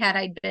strong had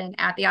I been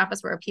at the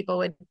office where people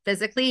would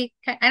physically.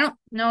 I don't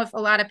know if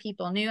a lot of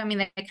people knew. I mean,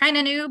 they kind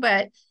of knew,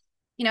 but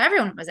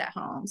everyone was at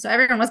home, so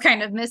everyone was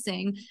kind of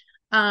missing.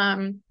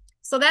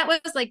 So that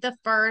was like the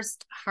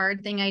first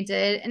hard thing I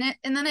did,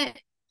 and then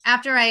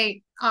after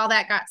I all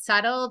that got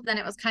settled, then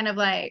it was kind of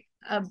like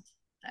a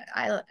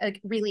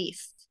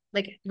relief,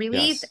 like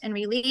relief Yes. and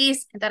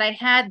release, that I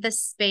had the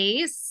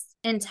space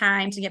and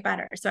time to get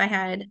better. So I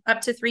had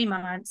up to 3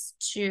 months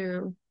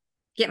to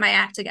get my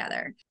act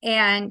together.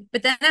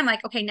 But then I'm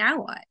like, okay,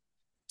 now what?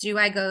 Do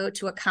I go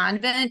to a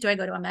convent? Do I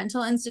go to a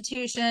mental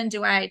institution?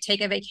 Do I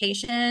take a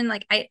vacation?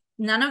 Like,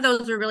 none of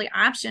those were really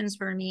options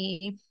for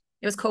me.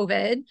 It was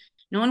COVID.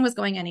 No one was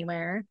going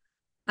anywhere.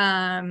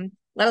 Let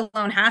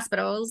alone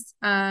hospitals.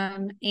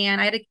 And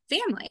I had a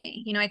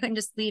family. I couldn't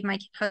just leave my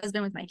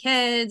husband with my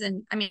kids.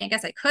 And I mean, I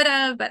guess I could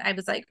have, but I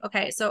was like,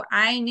 okay. So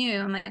I knew,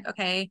 I'm like,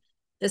 okay,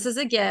 this is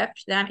a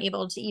gift that I'm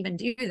able to even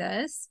do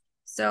this.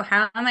 So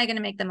how am I going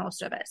to make the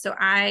most of it? So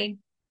I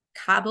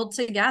cobbled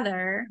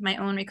together my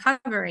own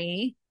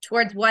recovery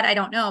towards what I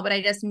don't know, but I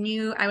just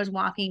knew I was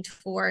walking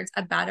towards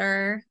a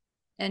better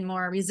and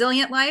more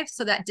resilient life.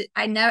 So that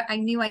I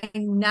knew I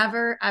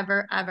never,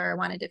 ever, ever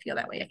wanted to feel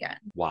that way again.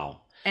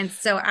 Wow. And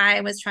so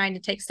I was trying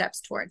to take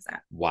steps towards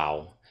that.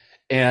 Wow.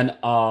 And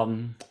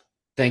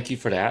thank you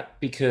for that,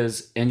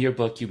 because in your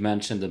book you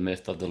mentioned the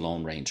myth of the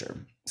Lone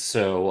Ranger.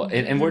 So,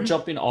 and we're Mm-hmm.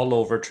 jumping all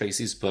over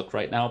Tracy's book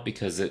right now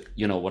because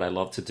what I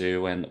love to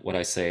do and what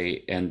I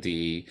say in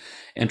the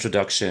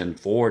introduction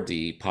for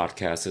the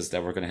podcast is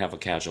that we're going to have a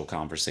casual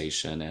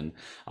conversation, and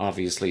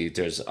obviously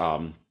there's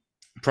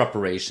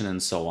preparation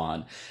and so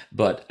on.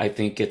 But I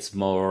think it's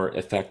more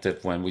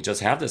effective when we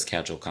just have this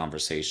casual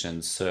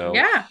conversation. So,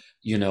 Yeah.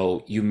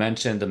 you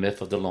mentioned the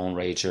myth of the Lone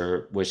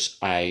Ranger, which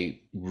I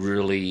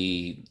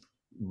really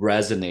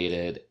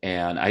resonated.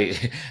 And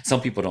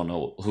some people don't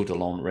know who the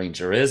Lone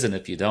Ranger is. And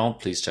if you don't,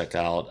 please check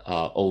out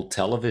old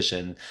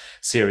television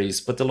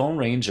series. But the Lone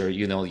Ranger,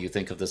 you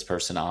think of this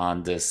person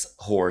on this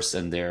horse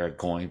and they're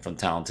going from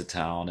town to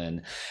town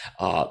and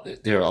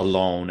they're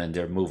alone and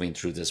they're moving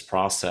through this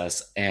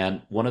process.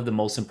 And one of the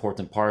most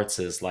important parts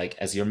is like,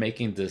 as you're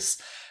making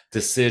this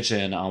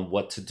decision on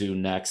what to do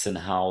next and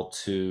how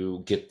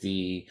to get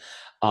the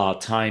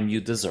time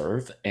you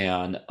deserve,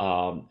 and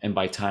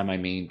by time I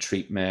mean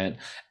treatment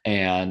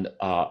and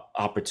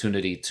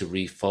opportunity to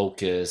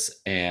refocus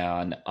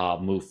and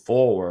move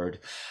forward.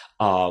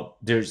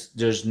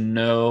 There's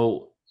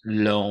no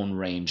lone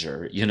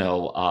ranger,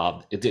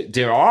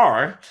 there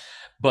are,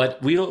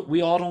 but we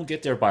all don't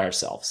get there by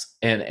ourselves,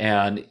 and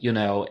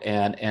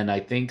I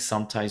think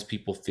sometimes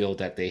people feel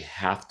that they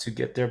have to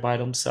get there by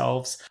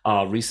themselves.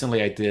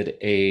 Recently I did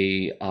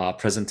a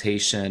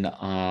presentation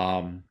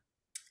on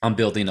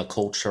building a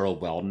cultural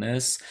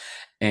wellness,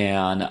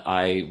 and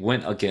I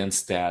went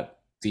against that,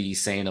 the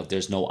saying of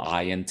there's no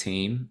I in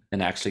team,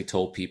 and actually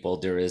told people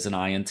there is an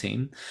I in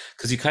team,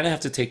 because you kind of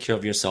have to take care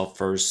of yourself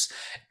first Ooh,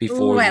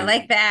 before I you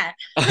like that.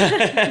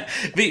 I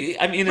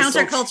mean, it's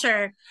so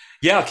Counterculture.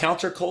 yeah,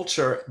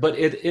 counterculture, but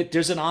it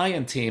there's an I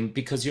in team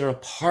because you're a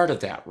part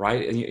of that,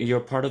 right? And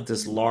you're a part of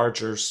this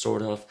larger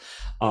sort of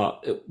uh,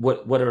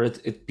 whether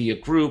it be a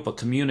group, a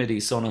community,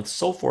 so on and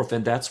so forth.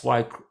 And that's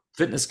why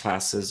fitness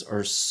classes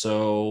are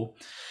so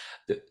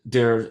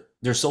they're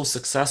so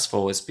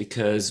successful, is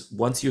because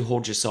once you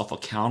hold yourself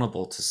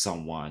accountable to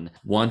someone,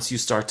 once you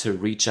start to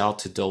reach out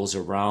to those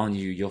around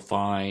you, you'll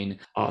find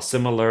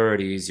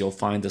similarities, you'll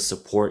find the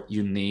support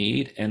you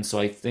need. And so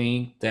I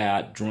think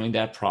that during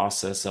that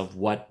process of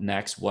what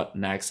next,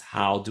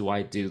 how do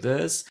I do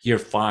this, you're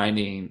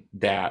finding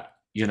that,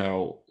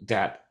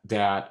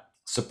 that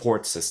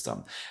support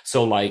system.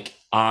 So like,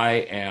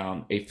 I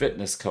am a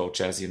fitness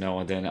coach, as you know,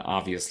 and then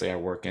obviously I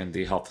work in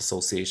the health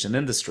association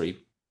industry.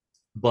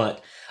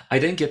 But I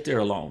didn't get there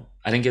alone.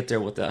 I didn't get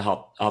there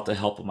without the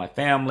help of my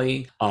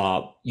family.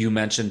 You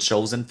mentioned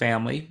chosen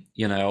family,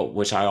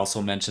 which I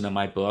also mentioned in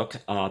my book,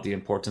 the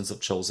importance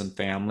of chosen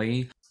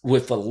family.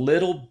 With a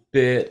little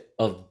bit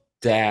of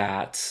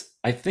that,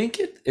 I think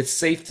it's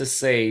safe to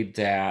say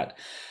that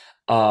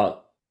uh,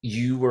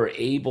 you were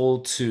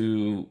able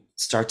to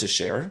start to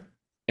share,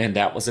 and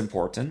that was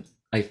important.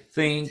 I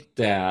think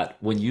that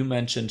when you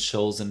mention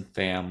chosen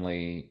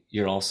family,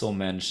 you're also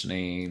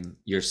mentioning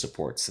your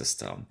support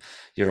system.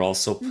 You're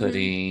also Mm-hmm.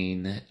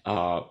 putting,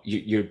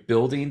 you're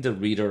building the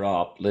reader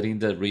up, letting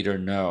the reader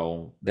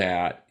know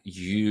that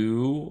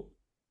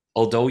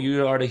although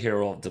you are the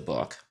hero of the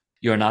book,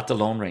 you're not the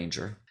Lone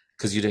Ranger,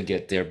 because you didn't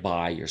get there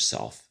by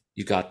yourself.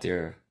 You got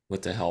there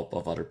with the help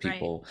of other Right.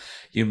 people.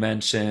 You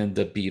mentioned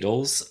the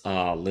Beatles,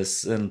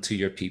 listen to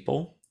your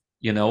people.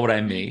 You know what I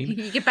mean?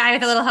 You get by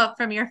with a little help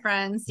from your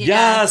friends. Yeah.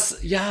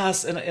 Yes,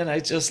 yes, and I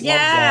just love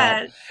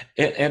that.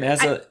 Yeah. And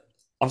as I,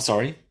 I'm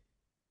sorry, you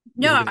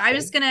were no, gonna I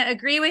was say? going to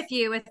agree with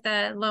you with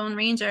the Lone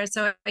Ranger.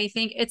 So I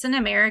think it's an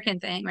American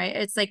thing, right?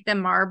 It's like the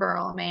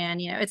Marlboro man,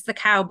 it's the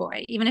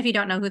cowboy. Even if you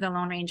don't know who the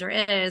Lone Ranger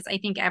is, I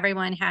think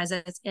everyone has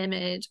this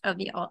image of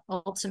the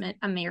ultimate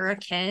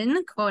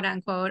American, quote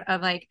unquote,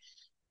 of like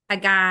a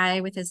guy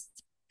with his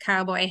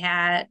cowboy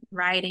hat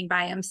riding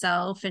by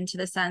himself into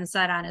the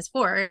sunset on his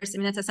horse. I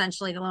mean, that's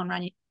essentially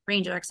the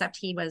Ranger, except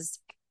he was,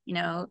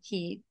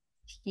 he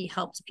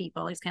helped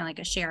people. He's kind of like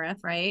a sheriff,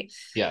 right?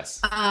 Yes.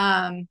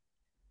 Um,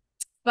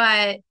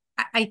 but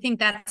I think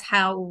that's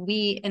how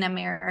we in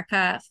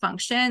America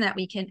function, that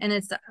we can, and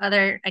it's the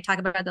other, I talk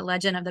about the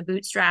legend of the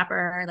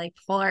bootstrapper, like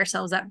pull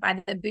ourselves up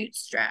by the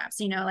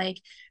bootstraps,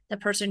 like the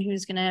person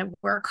who's going to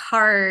work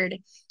hard.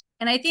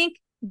 And I think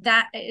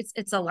that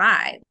it's a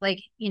lie.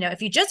 Like,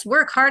 if you just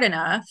work hard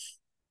enough,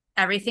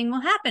 everything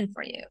will happen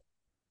for you.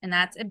 And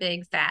that's a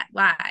big fat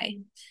lie.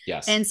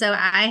 Yes. And so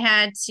I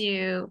had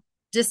to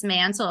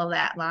dismantle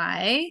that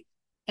lie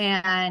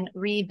and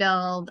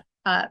rebuild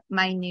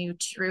my new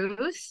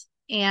truth.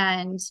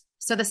 And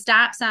so the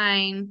stop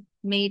sign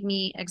made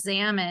me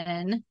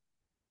examine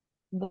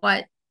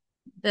what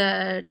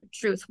the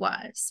truth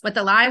was, what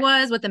the lie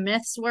was, what the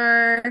myths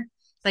were,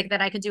 like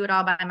that I could do it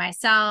all by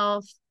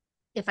myself.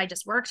 If I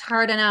just worked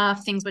hard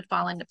enough, things would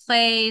fall into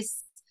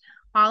place,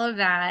 all of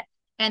that,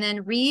 and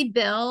then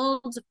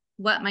rebuild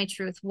what my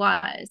truth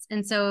was.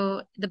 And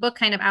so the book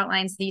kind of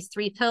outlines these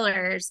three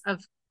pillars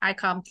of, I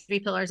call them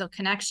three pillars of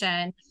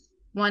connection.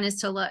 One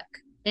is to look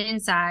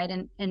inside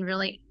and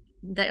really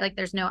that, like,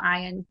 there's no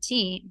I in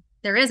team.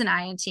 There is an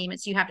I in team.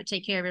 It's you have to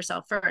take care of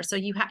yourself first. So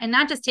and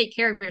not just take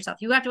care of yourself,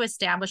 you have to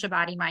establish a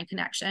body mind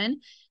connection.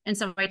 And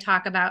so I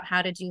talk about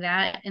how to do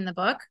that in the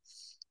book.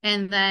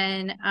 And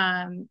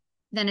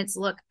then it's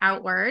look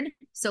outward.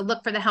 So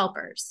look for the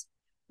helpers.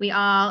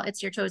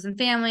 It's your chosen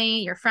family,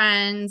 your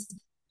friends,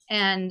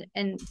 and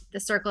the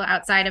circle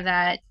outside of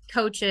that,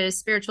 coaches,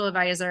 spiritual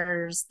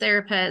advisors,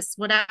 therapists,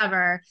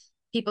 whatever,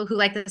 people who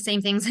like the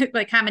same things,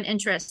 like common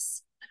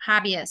interests,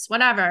 hobbyists,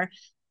 whatever.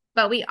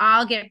 but we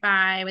all get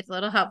by with a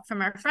little help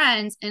from our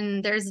friends.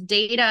 And there's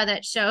data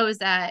that shows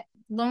that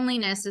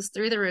loneliness is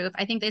through the roof.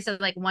 I think they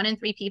said like 1 in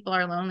 3 people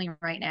are lonely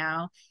right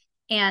now.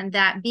 And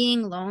that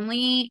being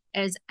lonely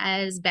is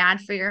as bad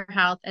for your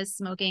health as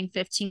smoking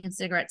 15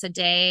 cigarettes a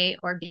day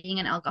or being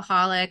an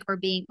alcoholic or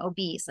being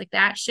obese. Like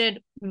that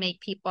should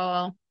make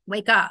people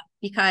wake up,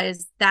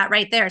 because that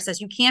right there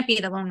says you can't be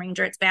the Lone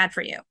Ranger. It's bad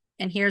for you.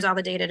 And here's all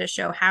the data to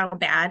show how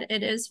bad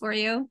it is for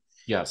you.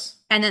 Yes.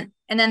 And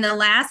then the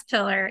last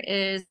pillar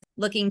is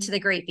looking to the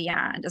great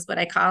beyond, is what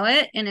I call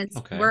it. And it's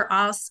Okay. we're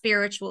all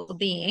spiritual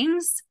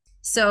beings.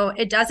 So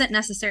it doesn't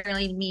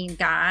necessarily mean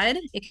God.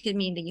 It could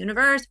mean the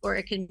universe, or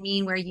it could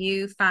mean where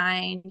you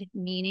find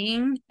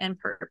meaning and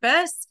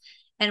purpose,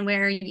 and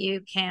where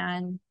you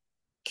can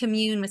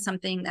commune with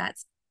something that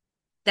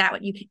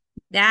what you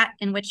that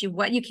in which you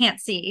what you can't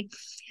see,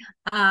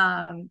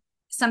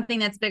 something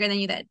that's bigger than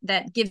you,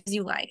 that gives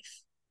you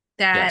life,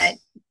 that Yes.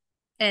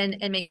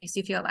 and makes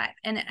you feel alive.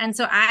 And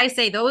so I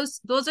say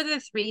those are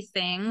the three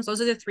things,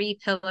 those are the three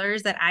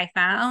pillars that I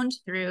found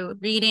through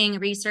reading,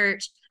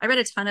 research. I read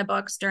a ton of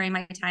books during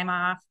my time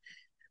off,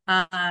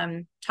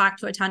 talked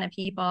to a ton of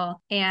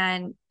people,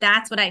 and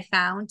that's what I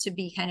found to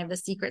be kind of the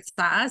secret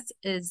sauce,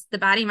 is the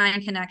body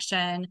mind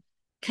connection,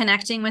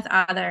 connecting with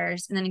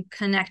others, and then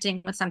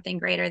connecting with something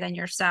greater than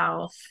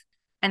yourself.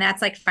 And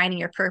that's like finding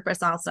your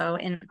purpose also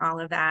in all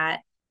of that.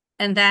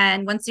 And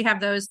then once you have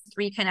those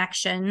three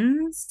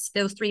connections,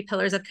 those three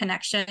pillars of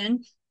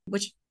connection,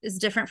 which is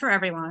different for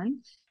everyone,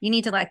 you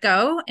need to let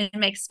go and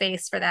make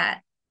space for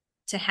that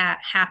to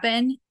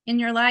happen in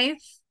your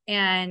life.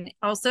 And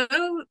also,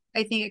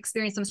 I think,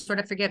 experience some sort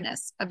of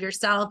forgiveness of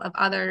yourself, of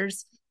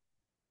others,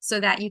 so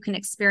that you can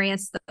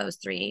experience those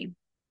three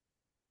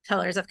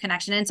pillars of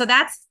connection. And so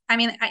that's, I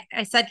mean,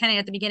 I said kind of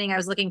at the beginning, I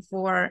was looking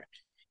for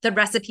the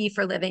recipe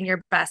for living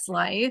your best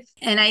life.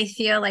 And I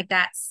feel like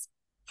that's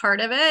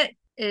part of it,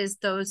 is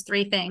those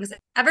three things.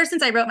 Ever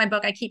since I wrote my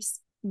book, I keep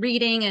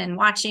reading and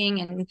watching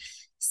and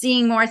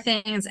seeing more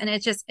things. And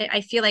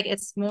I feel like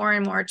it's more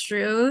and more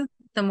true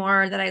the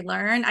more that I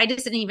learn. I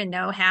just didn't even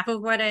know half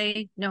of what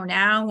I know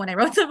now when I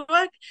wrote the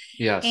book.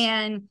 Yes.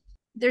 And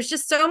there's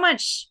just so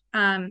much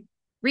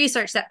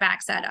research that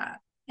backs that up.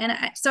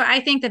 And so I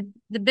think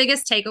the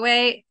biggest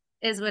takeaway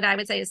is what I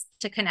would say is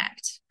to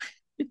connect.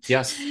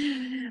 Yes.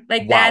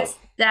 Like Wow.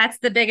 that's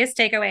the biggest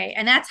takeaway.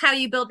 And that's how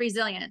you build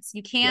resilience.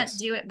 You can't Yes.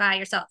 do it by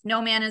yourself.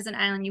 No man is an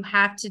island. You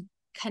have to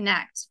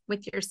connect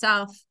with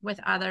yourself, with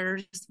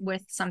others,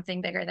 with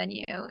something bigger than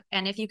you.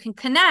 And if you can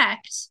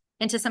connect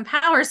into some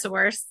power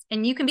source,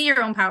 and you can be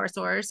your own power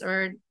source,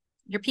 or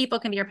your people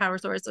can be your power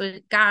source, or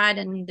God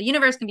and the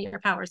universe can be your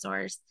power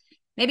source,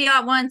 maybe all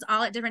at once,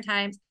 all at different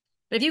times.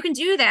 But if you can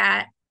do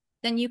that,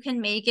 then you can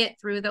make it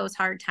through those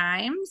hard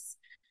times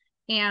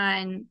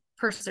and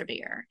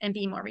persevere and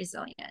be more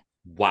resilient.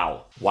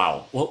 Wow.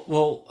 Wow.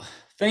 Well,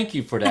 thank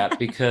you for that,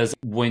 because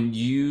when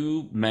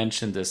you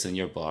mentioned this in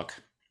your book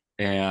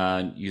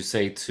and you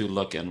say to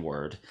look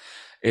inward,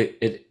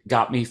 it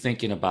got me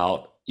thinking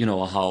about,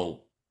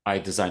 how I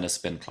design a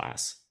spin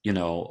class,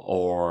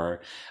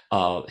 or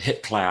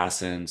hit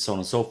class and so on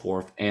and so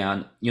forth.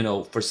 And,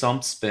 for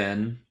some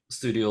spin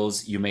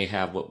studios, you may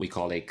have what we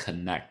call a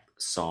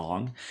connect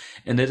song.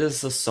 And it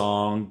is a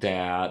song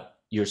that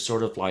you're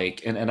sort of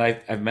like, and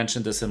I've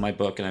mentioned this in my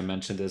book, and I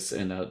mentioned this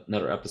in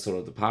another episode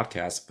of the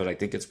podcast, but I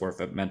think it's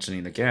worth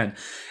mentioning again,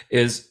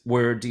 is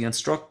where the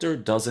instructor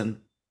doesn't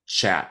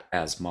chat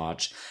as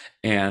much,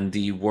 and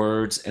the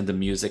words and the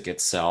music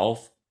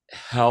itself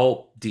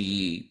help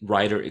the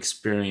writer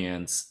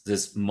experience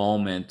this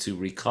moment to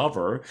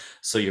recover.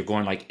 So you're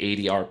going like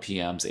 80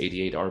 RPMs,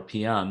 88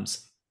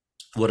 RPMs,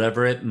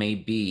 whatever it may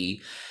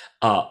be.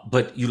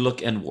 But you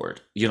look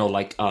inward,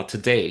 like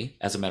today,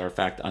 as a matter of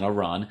fact, on a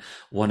run,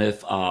 one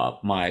of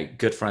my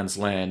good friends,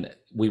 Lynn,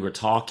 we were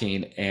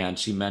talking, and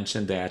she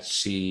mentioned that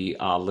she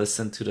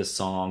listened to the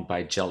song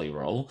by Jelly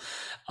Roll,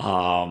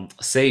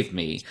 Save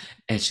Me.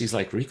 And she's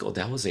like, Rico,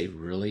 that was a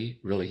really,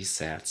 really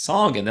sad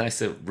song. And then I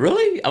said,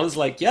 really? I was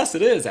like, yes,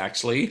 it is,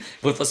 actually,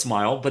 with a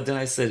smile. But then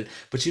I said,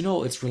 but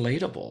it's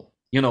relatable.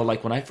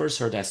 Like when I first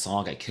heard that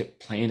song, I kept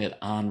playing it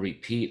on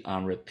repeat,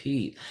 on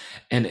repeat.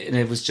 And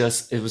it was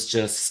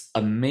just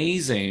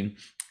amazing.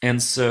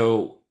 And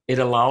so it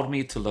allowed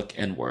me to look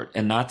inward,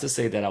 and not to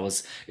say that I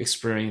was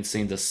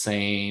experiencing the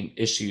same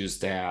issues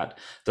that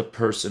the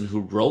person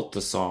who wrote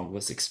the song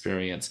was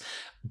experiencing,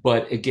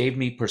 but it gave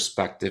me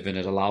perspective, and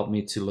it allowed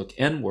me to look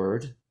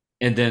inward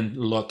and then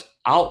look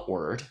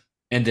outward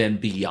and then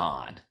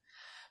beyond.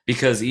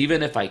 Because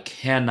even if I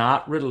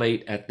cannot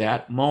relate at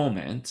that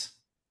moment,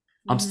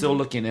 I'm still Mm-hmm.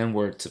 looking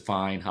inward to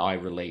find how I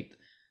relate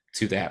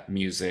to that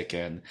music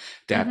and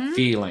that Mm-hmm.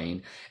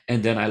 feeling.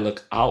 And then I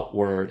look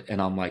outward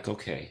and I'm like,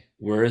 okay,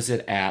 where is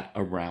it at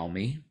around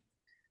me?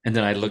 And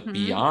then I look Mm-hmm.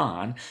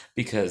 beyond,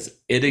 because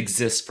it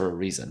exists for a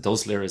reason.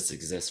 Those lyrics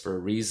exist for a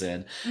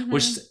reason,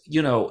 which,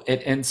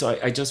 Mm-hmm. and so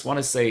I just want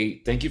to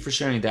say thank you for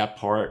sharing that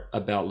part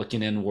about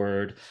looking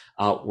inward,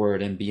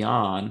 outward, and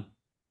beyond.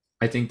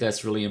 I think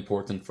that's really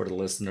important for the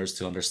listeners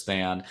to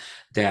understand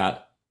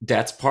that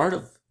that's part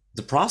of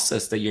the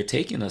process that you're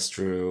taking us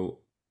through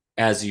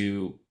as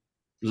you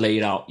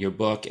laid out your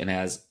book and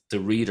as the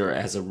reader,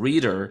 as a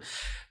reader,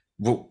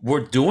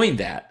 we're doing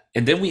that.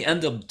 And then we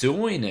end up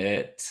doing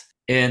it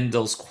in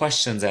those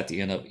questions at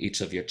the end of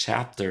each of your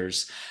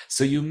chapters.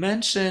 So you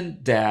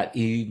mentioned that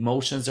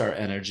emotions are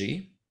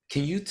energy.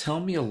 Can you tell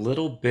me a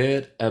little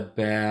bit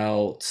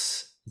about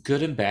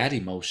good and bad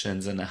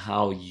emotions and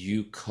how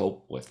you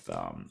cope with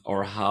them,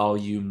 or how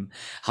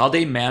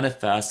they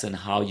manifest and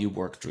how you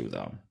work through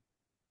them?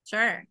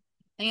 Sure.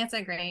 I think that's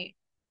a great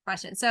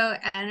question. So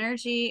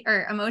energy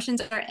or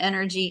emotions are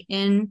energy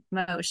in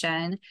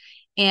motion.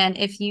 And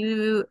if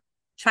you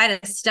try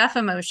to stuff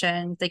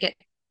emotions, they get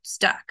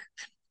stuck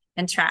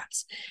and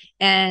trapped.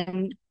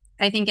 And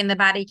I think in The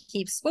Body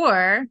Keeps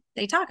Score,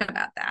 they talk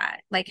about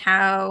that. Like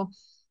how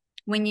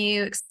when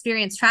you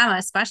experience trauma,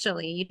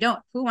 especially, you don't,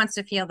 who wants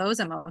to feel those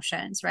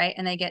emotions, right?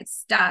 And they get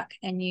stuck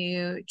and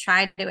you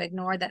try to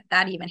ignore that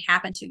that even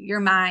happened to you. Your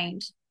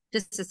mind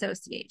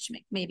disassociates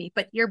maybe,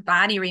 but your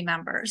body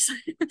remembers.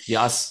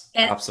 Yes,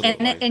 and,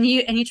 absolutely. and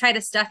you try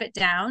to stuff it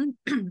down,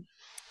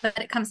 but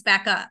it comes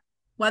back up,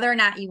 whether or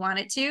not you want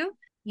it to.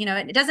 You know,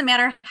 it doesn't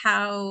matter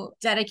how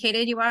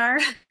dedicated you are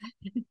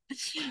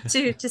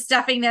to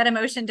stuffing that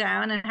emotion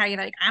down and how you're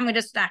like, I'm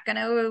just not going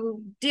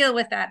to deal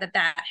with that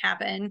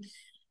happened.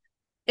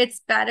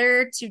 It's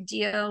better to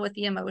deal with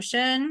the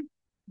emotion,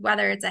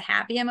 whether it's a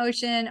happy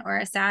emotion or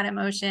a sad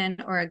emotion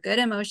or a good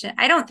emotion.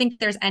 I don't think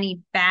there's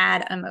any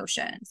bad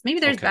emotions. Maybe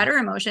there's Okay. better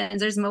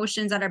emotions. There's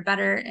emotions that are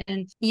better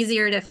and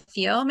easier to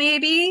feel,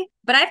 maybe.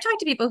 But I've talked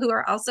to people who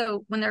are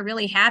also, when they're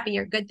really happy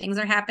or good things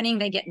are happening,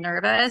 they get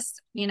nervous,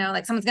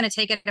 like someone's going to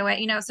take it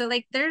away, So,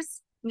 like,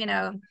 there's,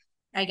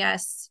 I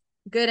guess,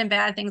 good and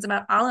bad things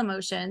about all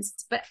emotions.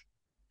 But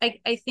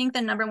I think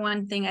the number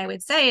one thing I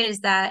would say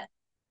is that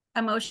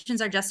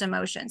emotions are just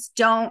emotions.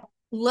 Don't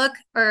look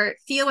or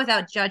feel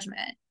without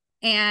judgment,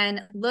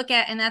 and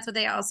and that's what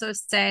they also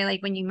say,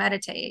 like when you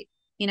meditate,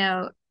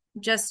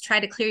 just try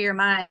to clear your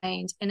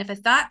mind. And if a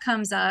thought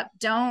comes up,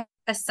 don't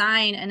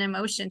assign an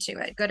emotion to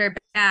it, good or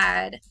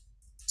bad.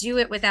 Do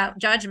it without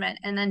judgment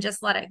and then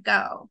just let it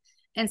go.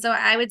 And so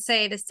I would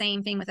say the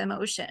same thing with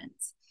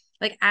emotions.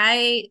 Like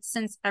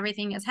since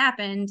everything has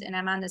happened and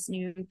I'm on this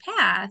new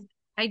path,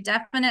 I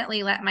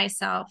definitely let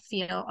myself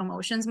feel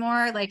emotions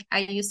more. Like I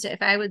used to,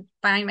 if I would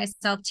find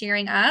myself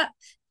tearing up,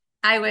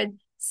 I would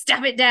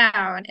step it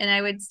down and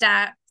I would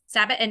stop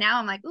it. And now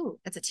I'm like, ooh,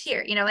 that's a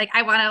tear. Like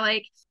I want to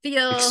like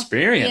feel the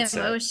Experience it.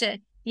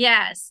 emotion.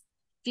 Yes,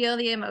 feel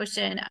the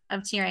emotion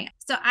of tearing.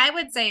 So I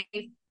would say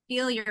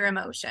feel your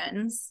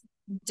emotions.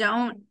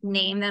 Don't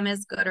name them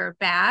as good or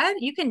bad.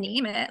 You can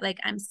name it like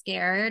I'm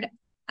scared,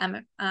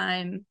 I'm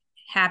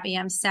happy,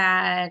 I'm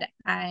sad,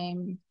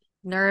 I'm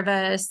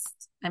nervous,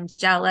 I'm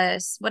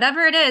jealous,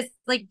 whatever it is.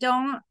 Like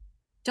don't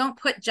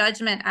put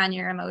judgment on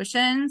your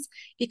emotions,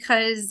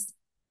 because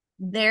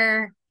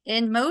they're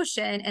in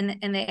motion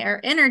and they are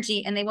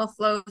energy and they will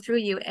flow through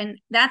you. And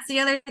that's the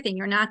other thing.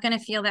 You're not going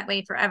to feel that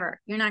way forever.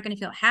 You're not going to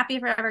feel happy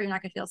forever. You're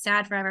not going to feel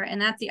sad forever.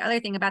 And that's the other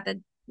thing about the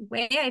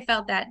way I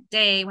felt that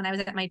day when I was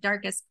at my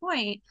darkest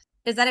point,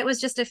 is that it was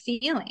just a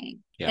feeling,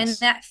 and Yes.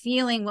 that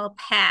feeling will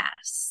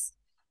pass.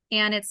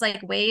 And it's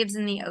like waves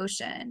in the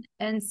ocean.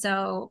 And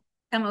so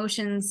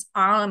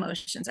all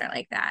emotions are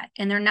like that,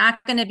 and they're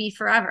not going to be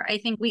forever. I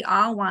think we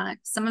all want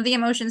some of the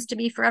emotions to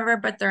be forever,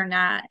 but they're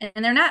not,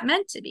 and they're not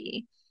meant to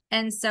be.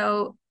 And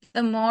so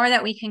the more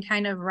that we can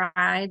kind of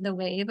ride the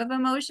wave of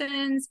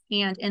emotions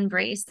and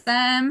embrace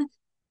them,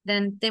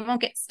 then they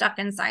won't get stuck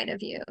inside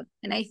of you.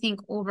 And I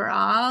think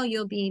overall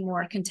you'll be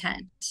more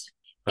content,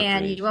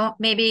 and Agreed. you won't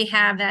maybe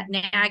have that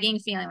nagging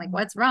feeling like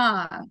what's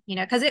wrong,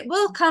 because it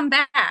will come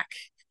back.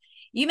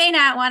 You may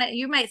not want it.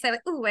 You might say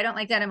like, "Ooh, I don't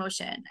like that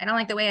emotion. I don't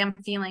like the way I'm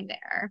feeling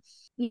there."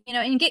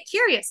 And get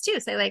curious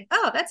too. Say like,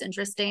 "Oh, that's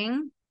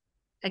interesting."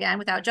 Again,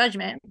 without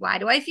judgment. Why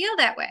do I feel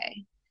that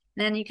way?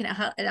 And then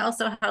it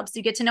also helps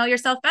you get to know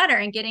yourself better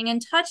and getting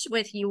in touch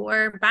with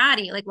your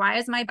body. Like, why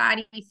is my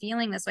body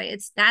feeling this way?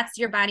 That's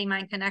your body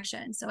mind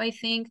connection. So I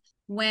think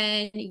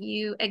when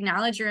you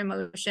acknowledge your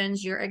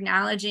emotions, you're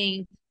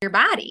acknowledging your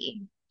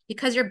body,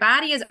 because your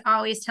body is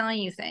always telling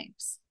you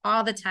things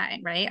all the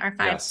time, right? Our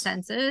five Yes.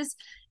 senses.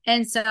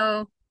 And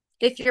so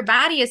if your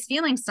body is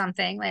feeling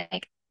something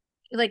like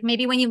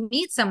maybe when you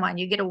meet someone,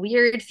 you get a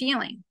weird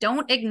feeling.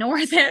 Don't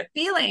ignore that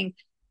feeling.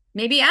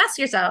 Maybe ask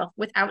yourself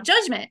without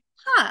judgment,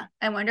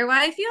 I wonder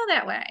why I feel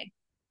that way.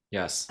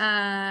 Yes.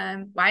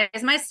 Why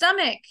is my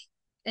stomach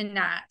in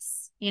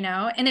knots?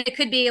 And it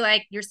could be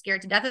like you're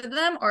scared to death of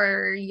them,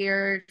 or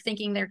you're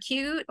thinking they're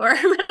cute, or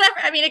whatever.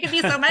 I mean, it could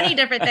be so many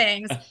different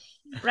things,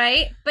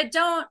 right? But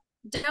don't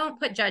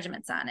put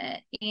judgments on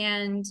it.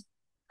 And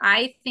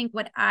I think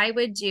what I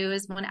would do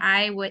is when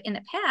I would in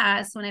the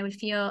past, when I would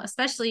feel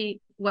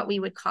especially what we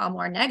would call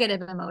more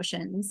negative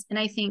emotions, and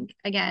I think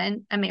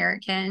again,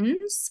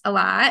 Americans a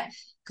lot,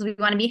 because we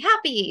want to be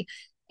happy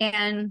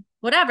and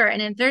whatever.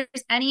 And if there's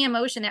any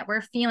emotion that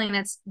we're feeling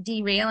that's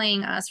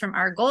derailing us from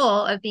our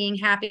goal of being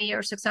happy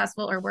or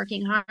successful or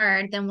working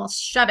hard, then we'll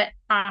shove it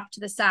off to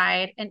the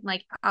side and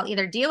like, I'll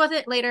either deal with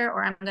it later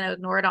or I'm going to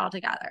ignore it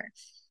altogether.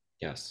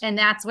 Yes. And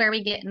that's where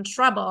we get in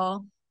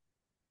trouble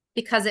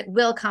because it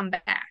will come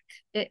back.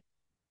 It,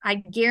 I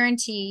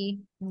guarantee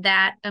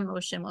that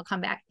emotion will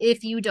come back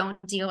if you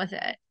don't deal with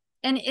it.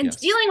 And Yes.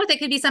 dealing with it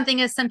could be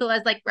something as simple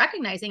as like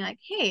recognizing, like,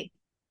 hey,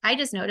 I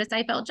just noticed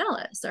I felt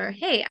jealous, or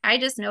hey, I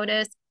just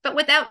noticed, but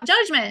without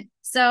judgment.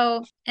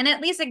 So, and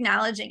at least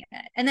acknowledging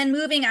it and then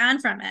moving on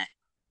from it,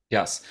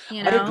 Yes,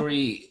 you I know?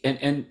 agree.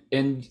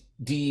 And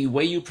the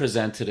way you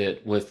presented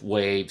it with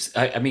waves,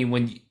 I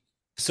mean,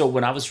 so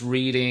when I was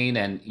reading,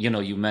 and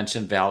you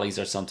mentioned valleys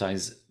are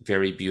sometimes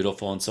very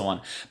beautiful and so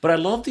on, but I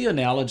love the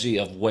analogy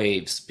of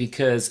waves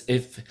because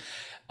if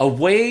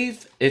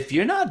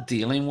you're not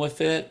dealing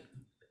with it,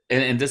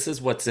 and this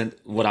is what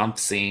I'm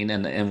seeing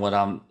and what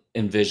I'm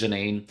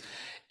envisioning,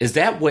 is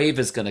that wave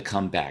is going to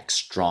come back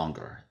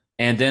stronger.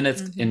 And then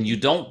and you Mm-hmm.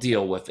 don't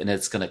deal with it, and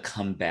it's going to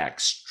come back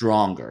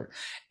stronger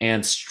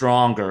and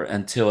stronger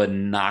until it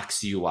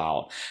knocks you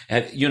out.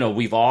 And,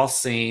 we've all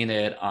seen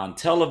it on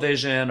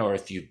television, or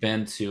if you've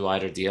been to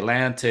either the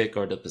Atlantic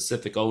or the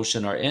Pacific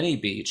Ocean or any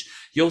beach,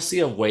 you'll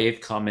see a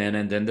wave come in,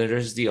 and then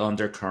there's the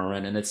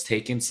undercurrent, and it's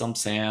taking some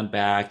sand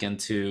back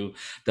into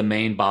the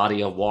main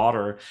body of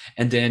water.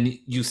 And then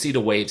you see the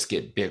waves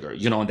get bigger,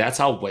 and that's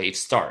how waves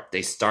start.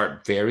 They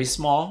start very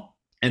small,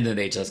 and then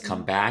they just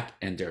come back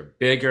and they're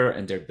bigger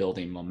and they're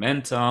building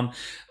momentum,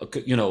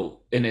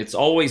 and it's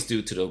always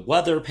due to the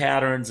weather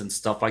patterns and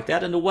stuff like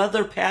that. And the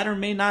weather pattern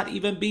may not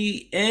even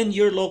be in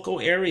your local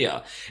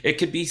area. It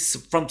could be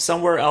from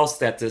somewhere else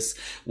that this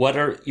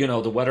weather,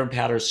 the weather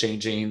pattern is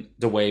changing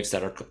the waves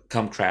that are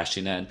come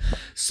crashing in.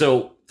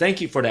 So thank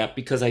you for that,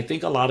 because I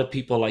think a lot of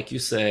people, like you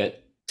said,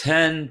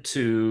 tend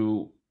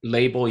to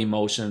label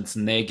emotions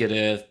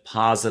negative,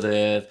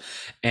 positive,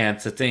 and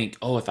to think,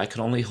 oh, if I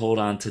could only hold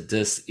on to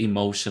this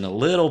emotion a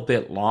little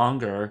bit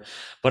longer.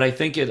 But I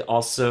think it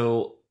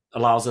also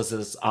allows us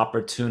this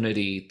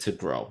opportunity to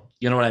grow.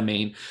 You know what I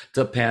mean?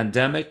 The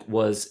pandemic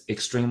was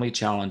extremely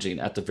challenging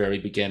at the very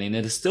beginning.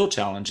 It is still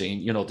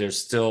challenging. There's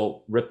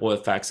still ripple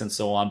effects and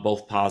so on,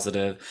 both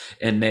positive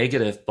and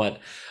negative. But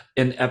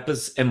in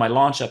my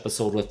launch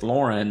episode with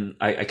Lauren,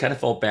 I kind of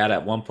felt bad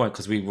at one point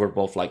because we were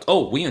both like,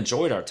 "Oh, we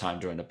enjoyed our time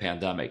during the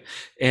pandemic,"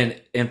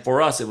 and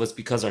for us, it was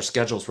because our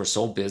schedules were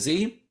so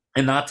busy.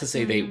 And not to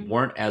say they Mm-hmm.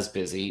 weren't as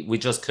busy, we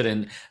just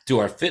couldn't do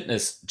our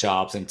fitness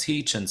jobs and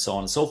teach and so on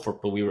and so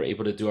forth. But we were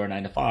able to do our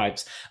 9 to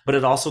 5s. But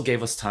it also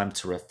gave us time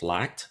to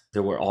reflect.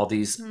 There were all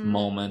these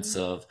moments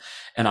Mm-hmm. of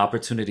an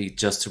opportunity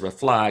just to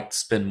reflect,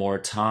 spend more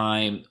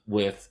time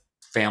with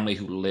family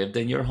who lived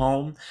in your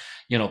home,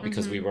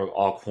 because we Mm-hmm. were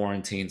all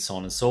quarantined, so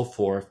on and so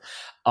forth.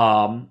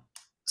 Um,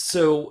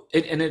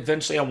 and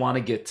eventually I want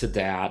to get to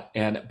that.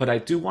 But I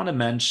do want to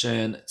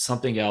mention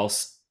something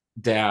else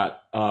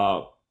that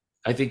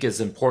I think is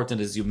important,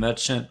 is you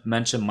mentioned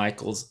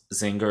Michael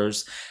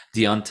Zinger's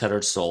The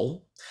Untethered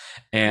Soul,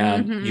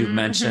 and you've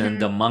mentioned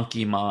the Mm-hmm.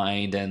 monkey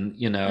mind, and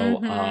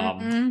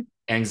Mm-hmm.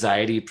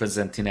 anxiety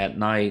presenting at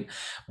night.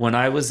 When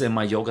I was in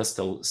my yoga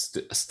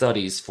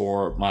studies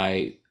for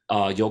my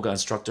yoga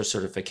instructor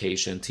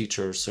certification,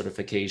 teacher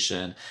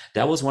certification,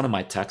 that was one of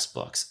my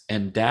textbooks.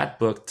 And that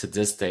book to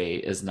this day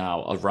is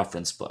now a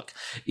reference book,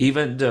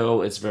 even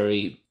though it's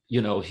very,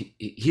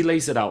 he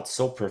lays it out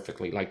so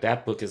perfectly. Like,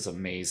 that book is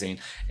amazing.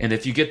 And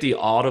if you get the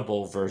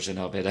audible version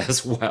of it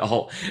as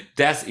well,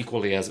 that's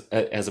equally as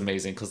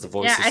amazing, because the Yeah,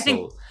 voice is I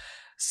think so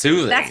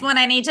that's soothing. when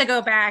I need to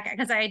go back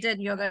because I did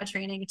yoga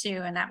training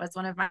too, and that was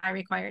one of my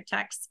required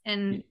texts.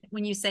 And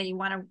when you say you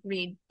want to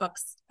read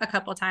books a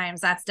couple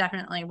times, that's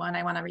definitely one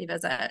I want to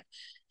revisit.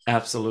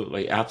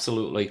 Absolutely,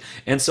 absolutely.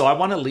 And so I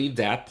want to leave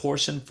that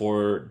portion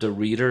for the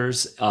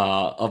readers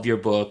of your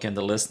book and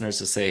the listeners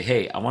to say,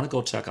 hey, I want to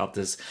go check out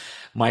this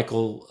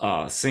Michael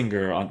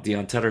Singer on the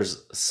Untethered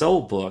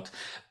Soul book.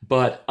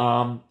 But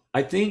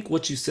I think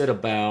what you said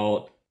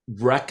about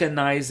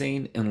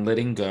recognizing and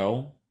letting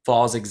go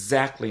falls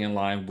exactly in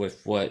line with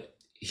what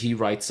he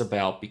writes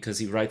about, because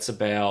he writes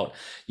about,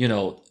 you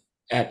know,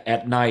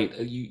 at night,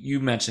 you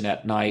mentioned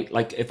at night,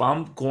 like if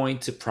I'm going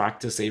to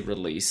practice a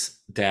release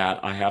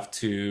that I have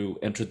to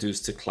introduce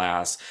to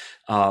class,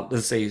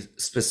 let's say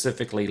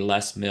specifically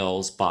Les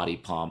Mills body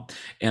pump,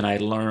 and I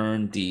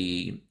learn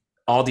the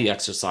all the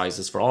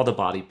exercises for all the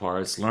body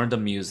parts, learn the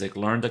music,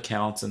 learn the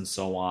counts, and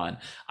so on.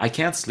 I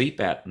can't sleep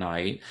at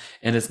night,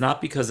 and it's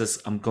not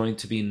because I'm going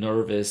to be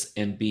nervous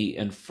and be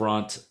in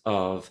front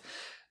of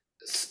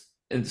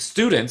and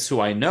students who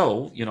I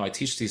know, I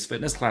teach these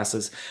fitness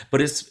classes, but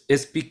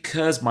it's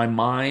because my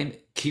mind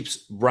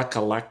keeps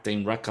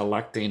recollecting,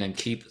 and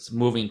keeps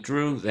moving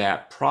through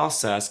that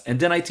process. And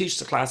then I teach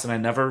the class, and I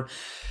never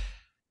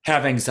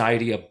have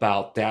anxiety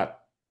about that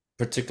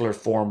particular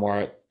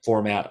format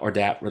or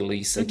that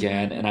release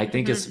again. Mm-hmm, And I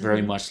think it's mm-hmm, very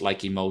mm-hmm. much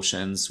like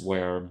emotions,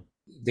 where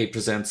they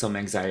present some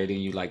anxiety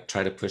and you like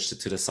try to push it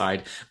to the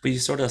side, but you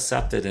sort of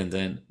accept it and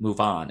then move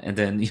on. And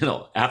then,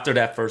 after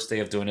that first day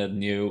of doing a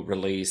new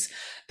release,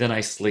 then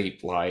I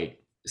sleep like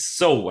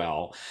so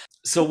well.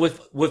 So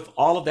with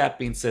all of that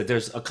being said,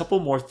 there's a couple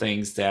more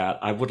things that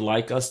I would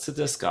like us to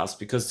discuss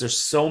because there's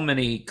so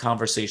many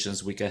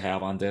conversations we could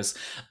have on this,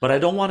 but I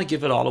don't want to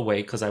give it all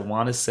away because I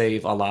want to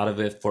save a lot of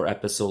it for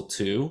episode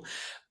 2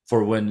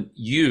 for when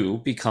you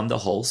become the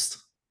host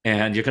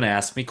and you're going to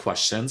ask me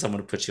questions. I'm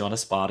going to put you on a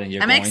spot and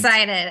you're I'm going to,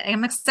 excited.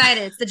 I'm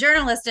excited. It's the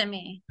journalist in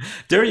me.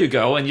 there you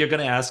go. And you're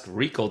going to ask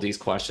Rico these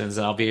questions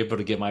and I'll be able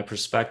to give my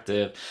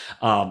perspective.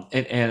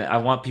 And I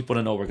want people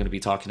to know we're going to be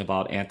talking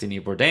about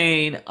Anthony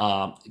Bourdain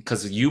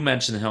because you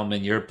mentioned him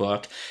in your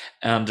book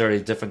under a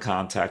different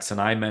context. And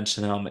I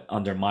mentioned him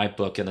under my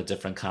book in a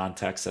different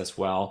context as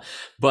well.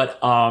 But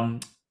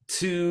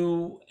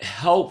to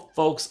help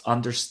folks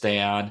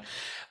understand,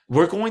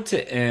 we're going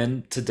to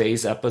end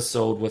today's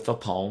episode with a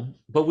poem,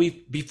 but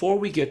before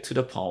we get to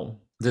the poem,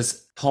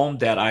 this poem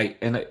that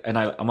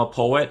I'm a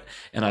poet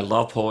and I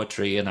love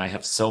poetry and I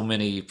have so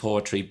many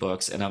poetry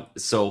books and I'm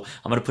going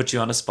to put you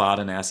on the spot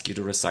and ask you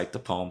to recite the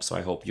poem. So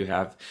I hope you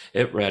have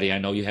it ready. I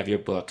know you have your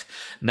book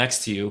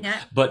next to you, Yeah.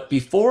 but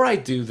before I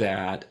do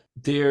that,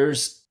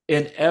 there's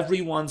in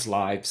everyone's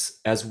lives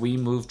as we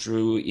move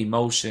through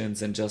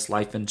emotions and just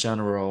life in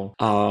general,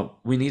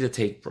 we need to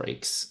take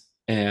breaks.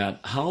 And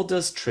how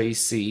does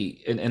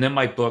Tracy, and in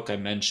my book, I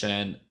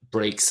mention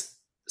breaks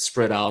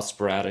spread out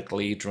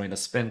sporadically during a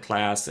spin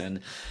class,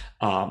 and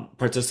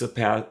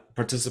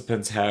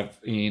participants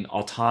having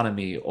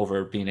autonomy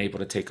over being able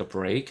to take a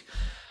break.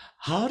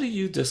 How do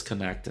you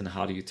disconnect and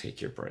how do you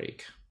take your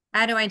break?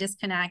 How do I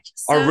disconnect?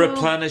 Or So,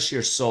 replenish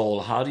your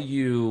soul? How do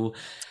you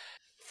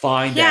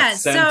find that yeah,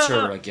 center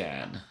so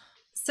again?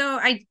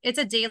 it's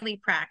a daily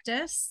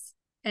practice,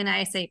 and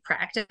I say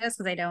practice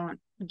because I don't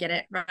get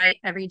it right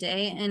every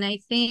day. And I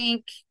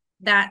think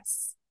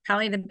that's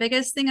probably the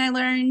biggest thing I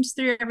learned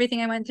through everything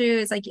I went through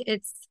is like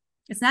it's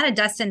not a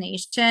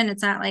destination.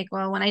 It's not like,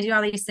 well, when I do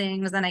all these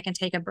things, then I can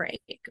take a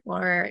break,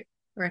 or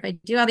if I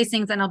do all these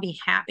things, then I'll be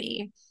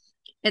happy.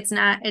 It's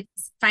not,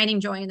 it's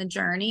finding joy in the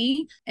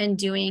journey and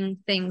doing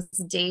things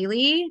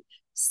daily.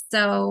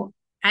 So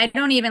I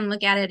don't even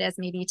look at it as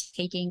maybe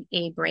taking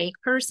a break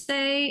per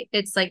se.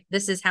 It's like,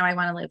 this is how I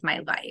want to live my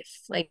life.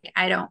 Like,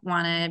 I don't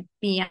want to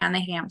be on the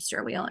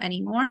hamster wheel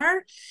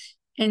anymore.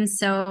 And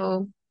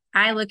so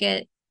I look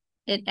at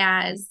it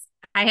as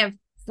I have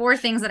 4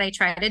 things that I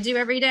try to do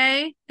every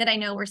day that I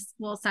know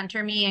will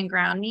center me and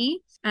ground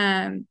me.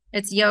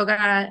 It's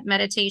yoga,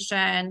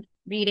 meditation,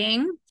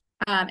 reading,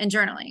 and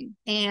journaling.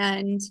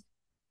 And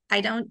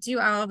I don't do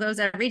all of those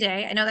every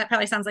day. I know that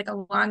probably sounds like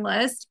a long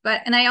list,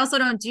 and I also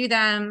don't do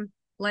them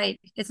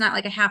like it's not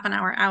like a half an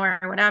hour,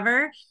 or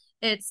whatever.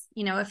 It's,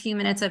 a few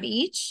minutes of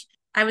each.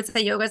 I would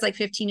say yoga is like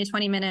 15 to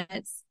 20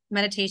 minutes,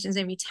 meditations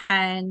maybe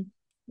 10.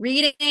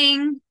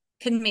 Reading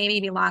can maybe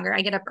be longer.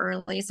 I get up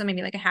early, so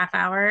maybe like a half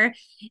hour.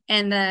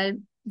 And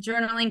the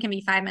journaling can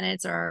be 5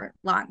 minutes or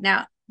long.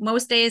 Now,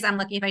 most days I'm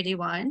lucky if I do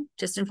one,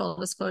 just in full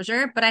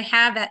disclosure, but I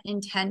have that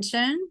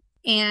intention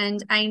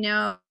and I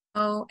know,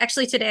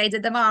 actually today I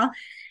did them all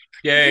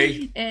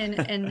Yay.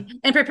 and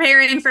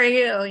preparing for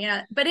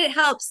you, but it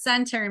helps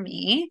center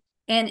me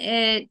and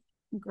it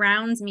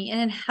grounds me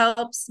and it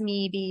helps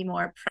me be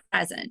more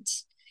present.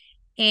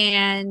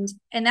 And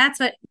that's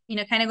what,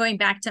 kind of going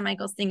back to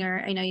Michael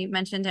Singer, I know you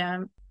mentioned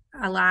him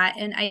a lot.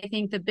 And I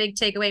think the big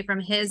takeaway from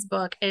his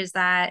book is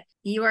that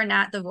you are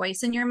not the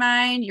voice in your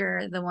mind.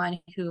 You're the one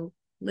who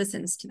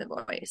listens to the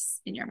voice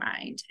in your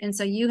mind. And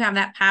so you have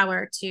that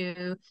power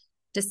to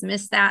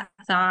dismiss that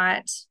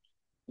thought,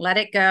 let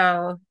it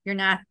go. You're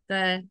not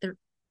the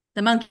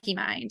monkey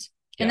mind.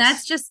 And that's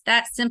Yes. just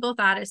that simple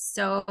thought is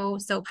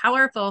so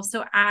powerful.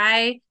 So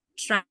I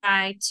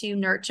try to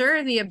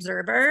nurture the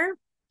observer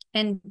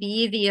and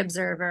be the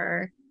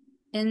observer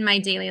in my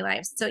daily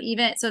life. So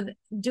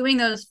doing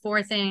those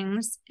 4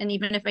 things, and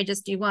even if I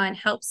just do one,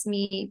 helps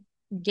me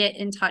get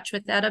in touch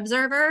with that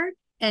observer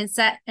and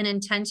set an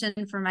intention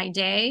for my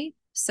day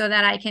so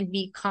that I can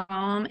be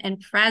calm and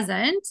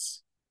present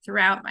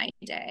throughout my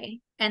day.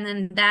 And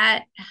then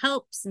that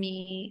helps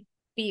me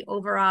be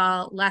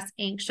overall less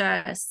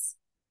anxious,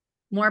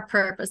 more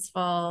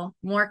purposeful,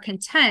 more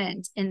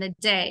content in the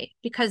day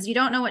because you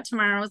don't know what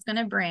tomorrow is going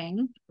to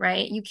bring,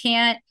 right? You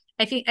can't.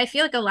 I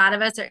feel like a lot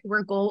of us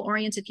we're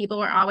goal-oriented people.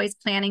 We're always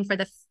planning for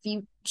the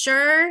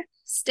future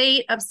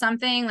state of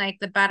something like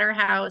the better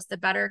house, the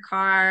better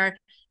car,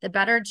 the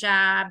better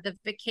job, the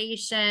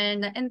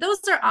vacation. And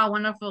those are all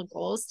wonderful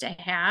goals to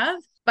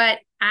have. But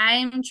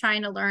I'm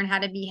trying to learn how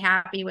to be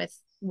happy with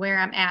where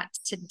I'm at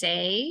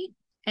today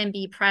and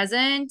be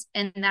present.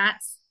 And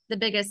that's the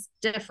biggest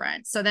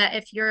difference. So that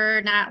if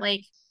you're not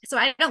like, so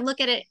I don't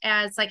look at it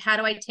as like, how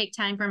do I take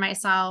time for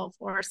myself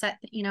or set,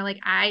 like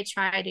I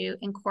try to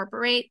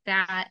incorporate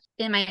that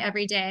in my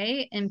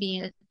everyday and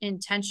be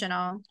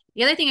intentional.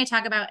 The other thing I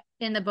talk about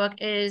in the book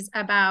is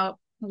about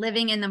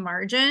living in the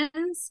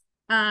margins,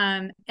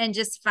 and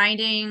just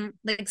finding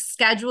like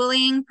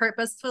scheduling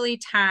purposefully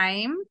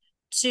time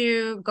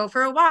to go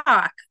for a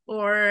walk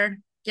or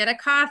get a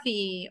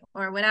coffee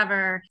or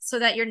whatever, so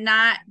that you're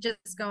not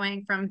just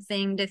going from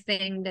thing to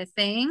thing to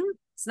thing.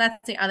 So that's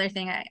the other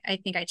thing I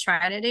think I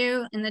try to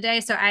do in the day.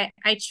 So I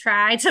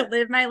try to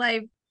live my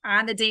life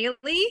on the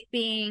daily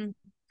being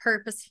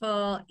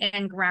purposeful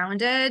and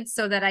grounded,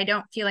 so that I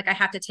don't feel like I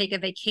have to take a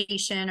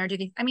vacation or do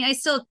things. I mean, I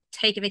still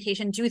take a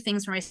vacation, do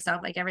things for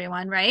myself like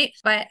everyone, right?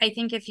 But I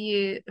think if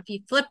you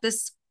flip the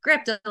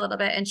script a little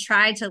bit and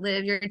try to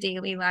live your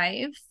daily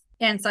life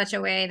in such a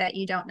way that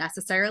you don't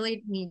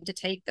necessarily need to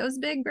take those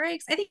big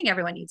breaks. I think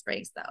everyone needs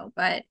breaks though,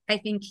 but I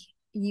think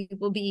you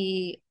will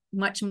be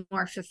much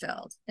more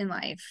fulfilled in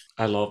life.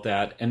 I love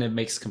that. And it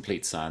makes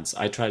complete sense.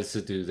 I try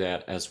to do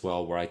that as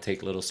well, where I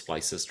take little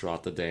splices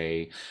throughout the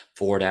day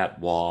for that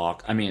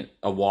walk. I mean,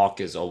 a walk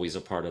is always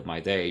a part of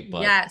my day,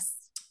 but Yes.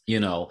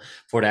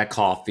 for that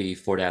coffee,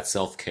 for that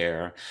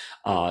self-care.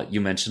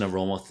 You mentioned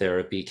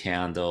aromatherapy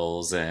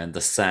candles and the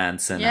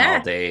scents and how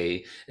Yeah.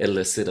 they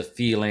elicit a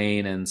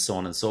feeling and so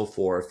on and so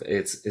forth.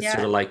 It's sort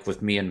Yeah. of like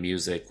with me and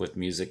music, with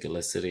music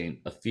eliciting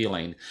a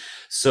feeling.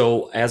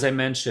 So as I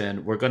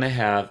mentioned, we're going to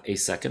have a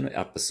second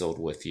episode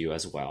with you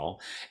as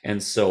well.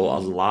 And so a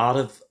Mhm. lot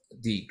of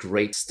the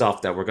great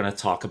stuff that we're going to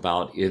talk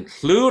about,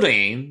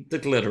 including the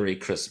glittery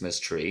Christmas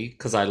tree,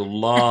 because I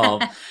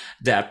love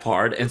that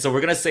part. And so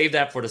we're going to save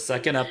that for the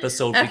second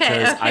episode Okay.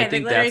 because I Okay. The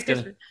think that's glittery going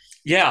to, Christmas.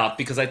 yeah,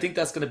 because I think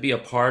that's going to be a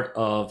part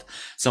of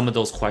some of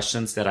those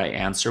questions that I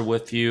answer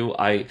with you.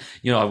 I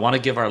want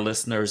to give our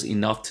listeners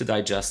enough to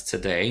digest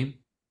today,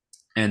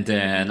 and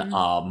then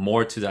Mm-hmm.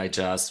 more to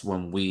digest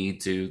when we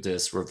do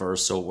this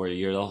reversal where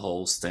you're the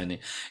host and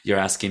you're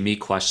asking me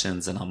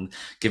questions and I'm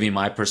giving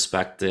my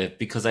perspective,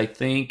 because I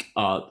think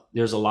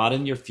there's a lot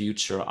in your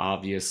future,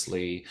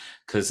 obviously,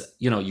 because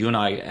you and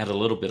I had a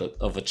little bit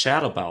of a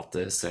chat about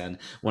this, and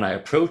when I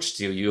approached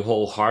you, you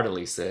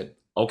wholeheartedly said,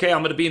 okay,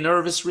 I'm going to be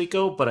nervous,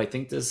 Rico, but I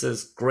think this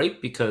is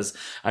great because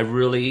I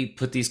really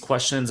put these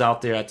questions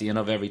out there at the end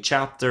of every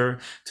chapter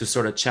to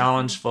sort of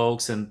challenge Mm-hmm.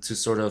 folks and to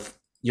sort of,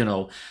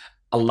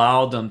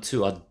 allow them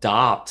to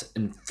adopt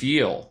and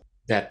feel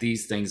that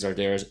these things are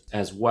there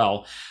as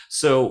well.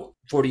 So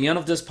for the end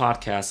of this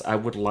podcast, I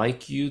would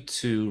like you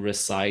to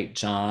recite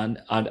John,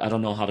 I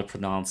don't know how to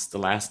pronounce the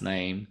last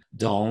name,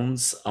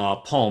 Donne's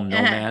poem, No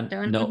Yeah. Man,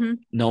 Don't. No, Mm-hmm.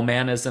 No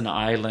Man is an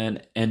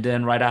Island. And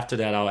then right after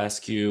that, I'll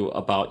ask you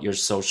about your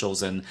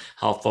socials and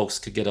how folks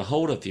could get a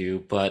hold of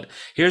you. But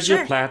here's your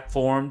Sure.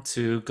 platform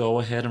to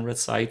go ahead and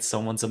recite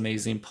someone's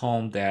amazing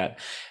poem that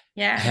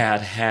Yeah.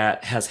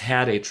 has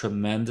had a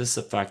tremendous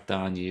effect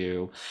on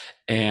you,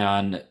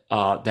 and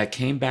that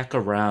came back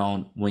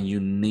around when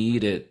you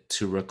needed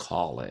to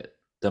recall it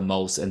the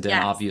most. And then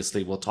Yes.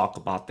 obviously we'll talk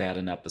about that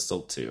in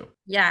episode 2.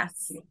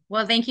 Yes.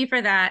 Well, thank you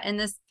for that. And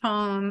this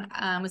poem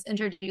was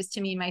introduced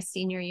to me my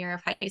senior year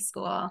of high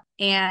school.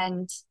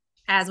 And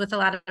as with a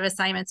lot of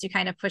assignments, you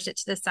kind of push it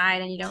to the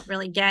side and you don't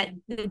really get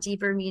the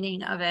deeper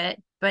meaning of it.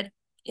 But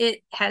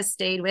it has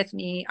stayed with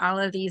me all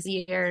of these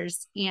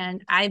years.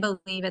 And I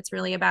believe it's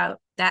really about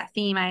that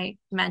theme I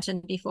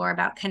mentioned before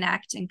about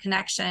connect and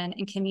connection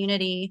and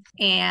community.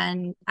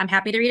 And I'm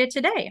happy to read it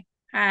today.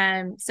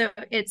 So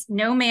it's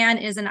no man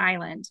is an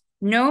island.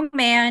 No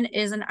man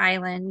is an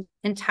island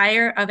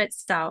entire of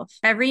itself.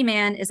 Every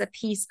man is a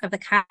piece of the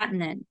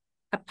continent,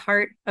 a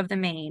part of the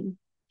main.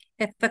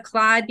 If the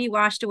clod be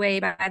washed away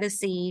by the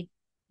sea,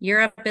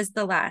 Europe is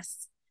the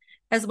less,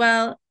 as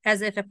well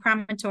as if a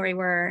promontory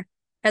were,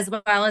 as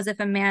well as if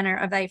a manor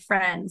of thy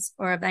friends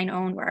or of thine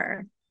own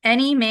were.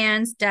 Any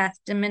man's death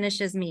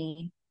diminishes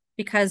me,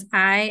 because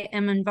I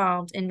am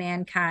involved in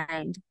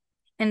mankind,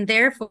 and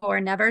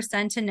therefore never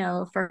send to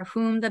know for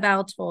whom the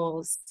bell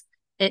tolls,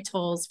 it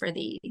tolls for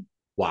thee.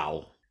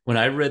 Wow. When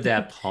I read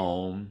that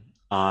poem,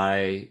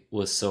 I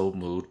was so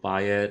moved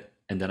by it,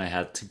 and then I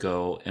had to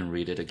go and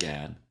read it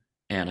again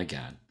and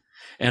again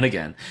and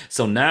again.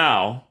 So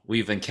now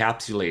we've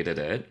encapsulated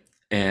it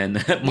in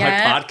my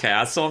Yeah.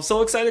 podcast. So I'm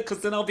so excited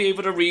because then I'll be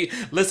able to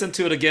listen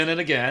to it again and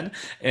again.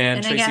 And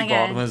And again, Tracy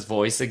again. Baldwin's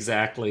voice,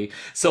 exactly.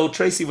 So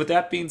Tracy, with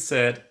that being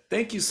said,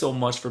 thank you so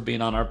much for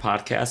being on our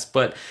podcast.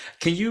 But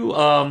can you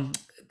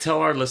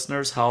tell our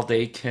listeners how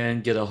they can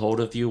get a hold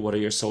of you? What are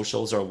your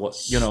socials, or what,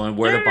 and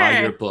where to buy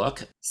your Sure.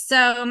 book?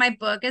 So my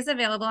book is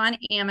available on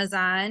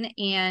Amazon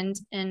and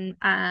in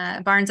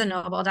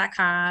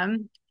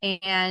barnesandnoble.com.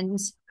 And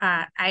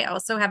I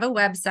also have a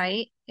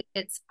website.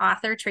 It's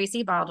author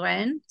Tracy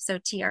Baldwin. So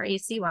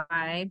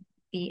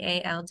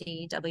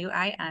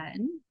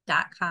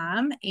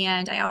TracyBaldwin.com.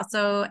 And I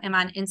also am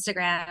on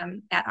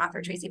Instagram at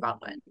author Tracy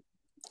Baldwin.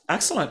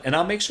 Excellent. And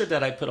I'll make sure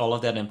that I put all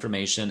of that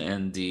information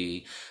in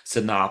the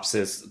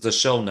synopsis, the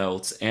show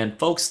notes. And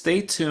folks,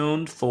 stay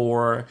tuned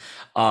for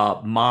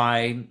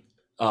my.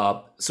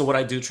 So what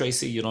I do,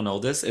 Tracy, you don't know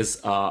this,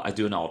 is I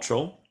do an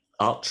outro.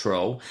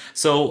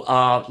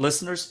 So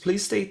listeners,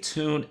 please stay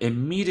tuned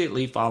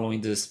immediately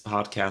following this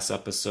podcast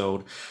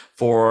episode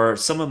for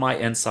some of my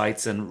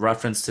insights in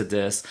reference to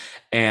this,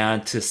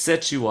 and to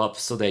set you up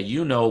so that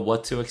you know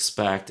what to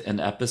expect in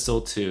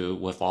episode 2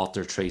 with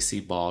author Tracy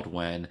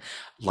Baldwin,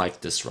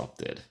 Life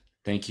Disrupted.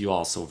 Thank you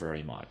all so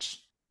very much.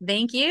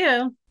 Thank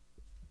you.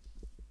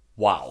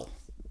 Wow.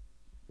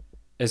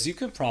 As you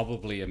can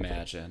probably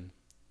imagine,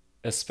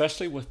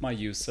 especially with my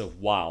use of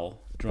wow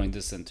during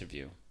this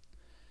interview,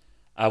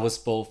 I was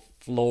both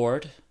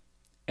floored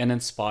and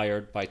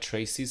inspired by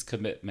Tracy's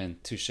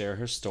commitment to share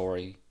her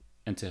story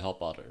and to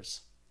help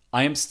others.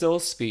 I am still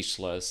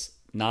speechless,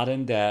 not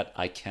in that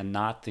I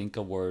cannot think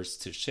of words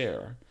to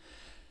share,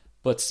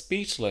 but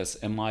speechless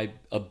in my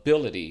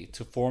ability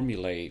to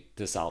formulate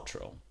this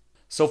outro.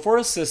 So, for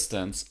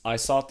assistance, I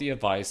sought the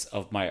advice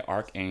of my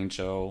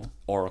Archangel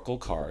Oracle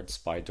cards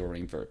by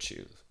Doreen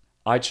Virtue.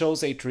 I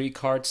chose a 3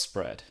 card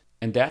spread,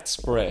 and that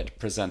spread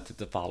presented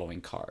the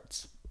following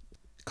cards.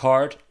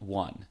 Card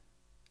 1,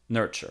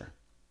 Nurture.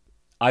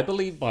 I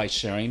believe by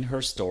sharing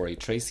her story,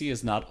 Tracy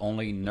is not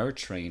only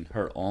nurturing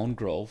her own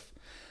growth,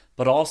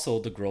 but also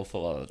the growth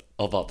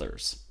of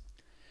others.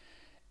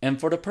 And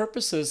for the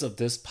purposes of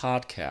this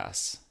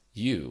podcast,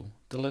 you,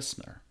 the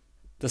listener.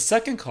 The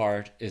second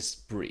card is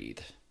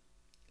Breathe,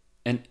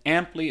 an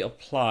amply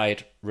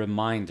applied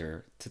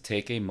reminder to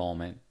take a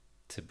moment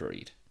to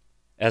breathe.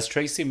 As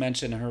Tracy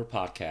mentioned in her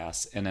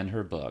podcast and in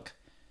her book,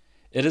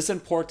 it is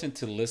important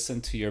to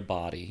listen to your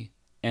body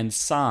and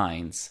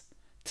signs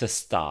to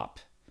stop,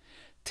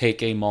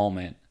 take a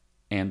moment,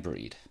 and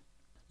breathe.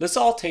 Let's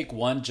all take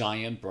one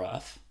giant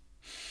breath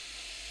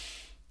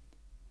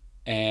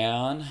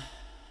and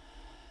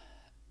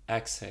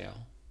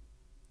exhale.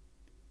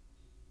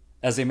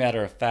 As a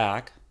matter of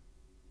fact,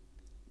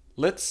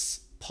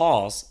 let's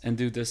pause and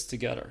do this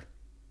together.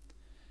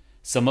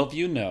 Some of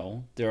you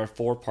know there are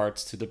 4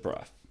 parts to the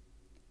breath.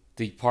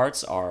 The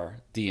parts are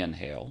the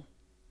inhale,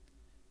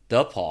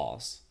 the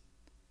pause,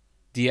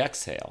 the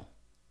exhale,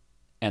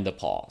 and the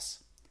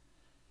pause.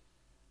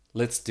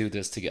 Let's do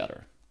this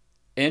together.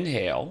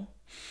 Inhale,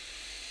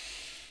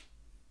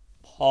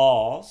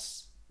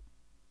 pause,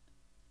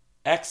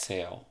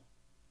 exhale,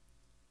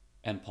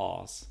 and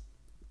pause.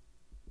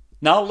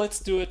 Now let's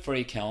do it for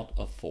a count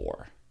of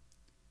 4.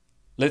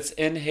 Let's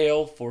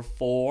inhale for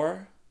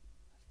 4,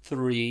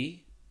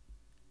 3,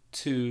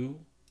 2,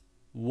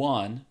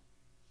 1.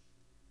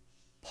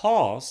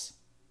 Pause.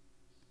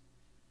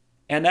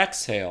 And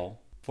exhale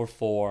for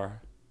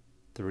 4,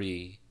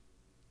 3,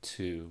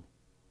 2,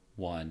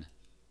 1.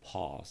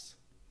 Pause.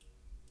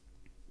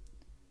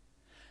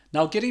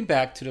 Now getting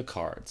back to the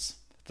cards.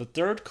 The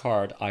third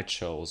card I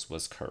chose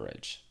was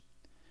Courage,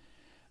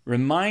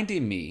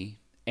 reminding me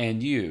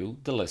and you,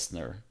 the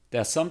listener,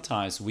 that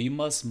sometimes we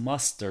must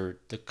muster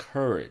the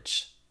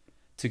courage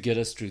to get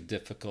us through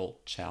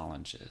difficult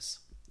challenges.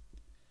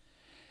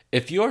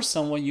 If you or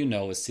someone you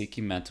know is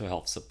seeking mental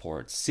health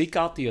support, seek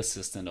out the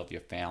assistance of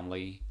your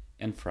family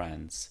and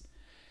friends,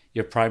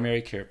 your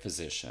primary care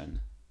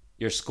physician,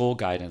 your school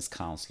guidance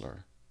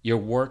counselor, your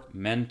work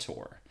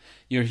mentor,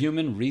 your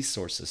human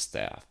resources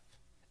staff.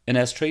 And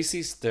as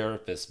Tracy's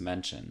therapist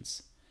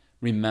mentions,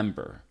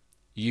 remember,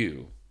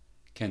 you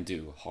can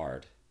do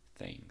hard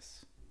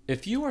things.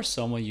 If you or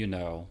someone you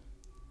know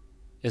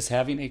is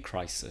having a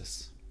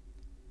crisis,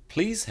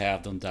 please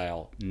have them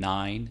dial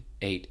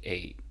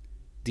 988,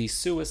 the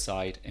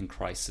Suicide and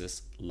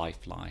Crisis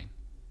Lifeline.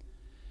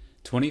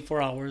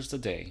 24 hours a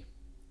day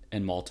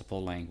in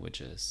multiple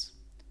languages.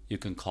 You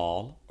can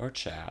call or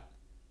chat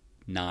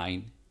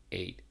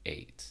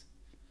 988.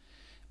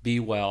 Be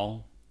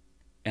well,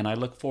 and I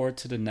look forward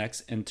to the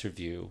next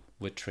interview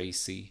with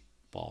Tracy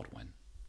Baldwin.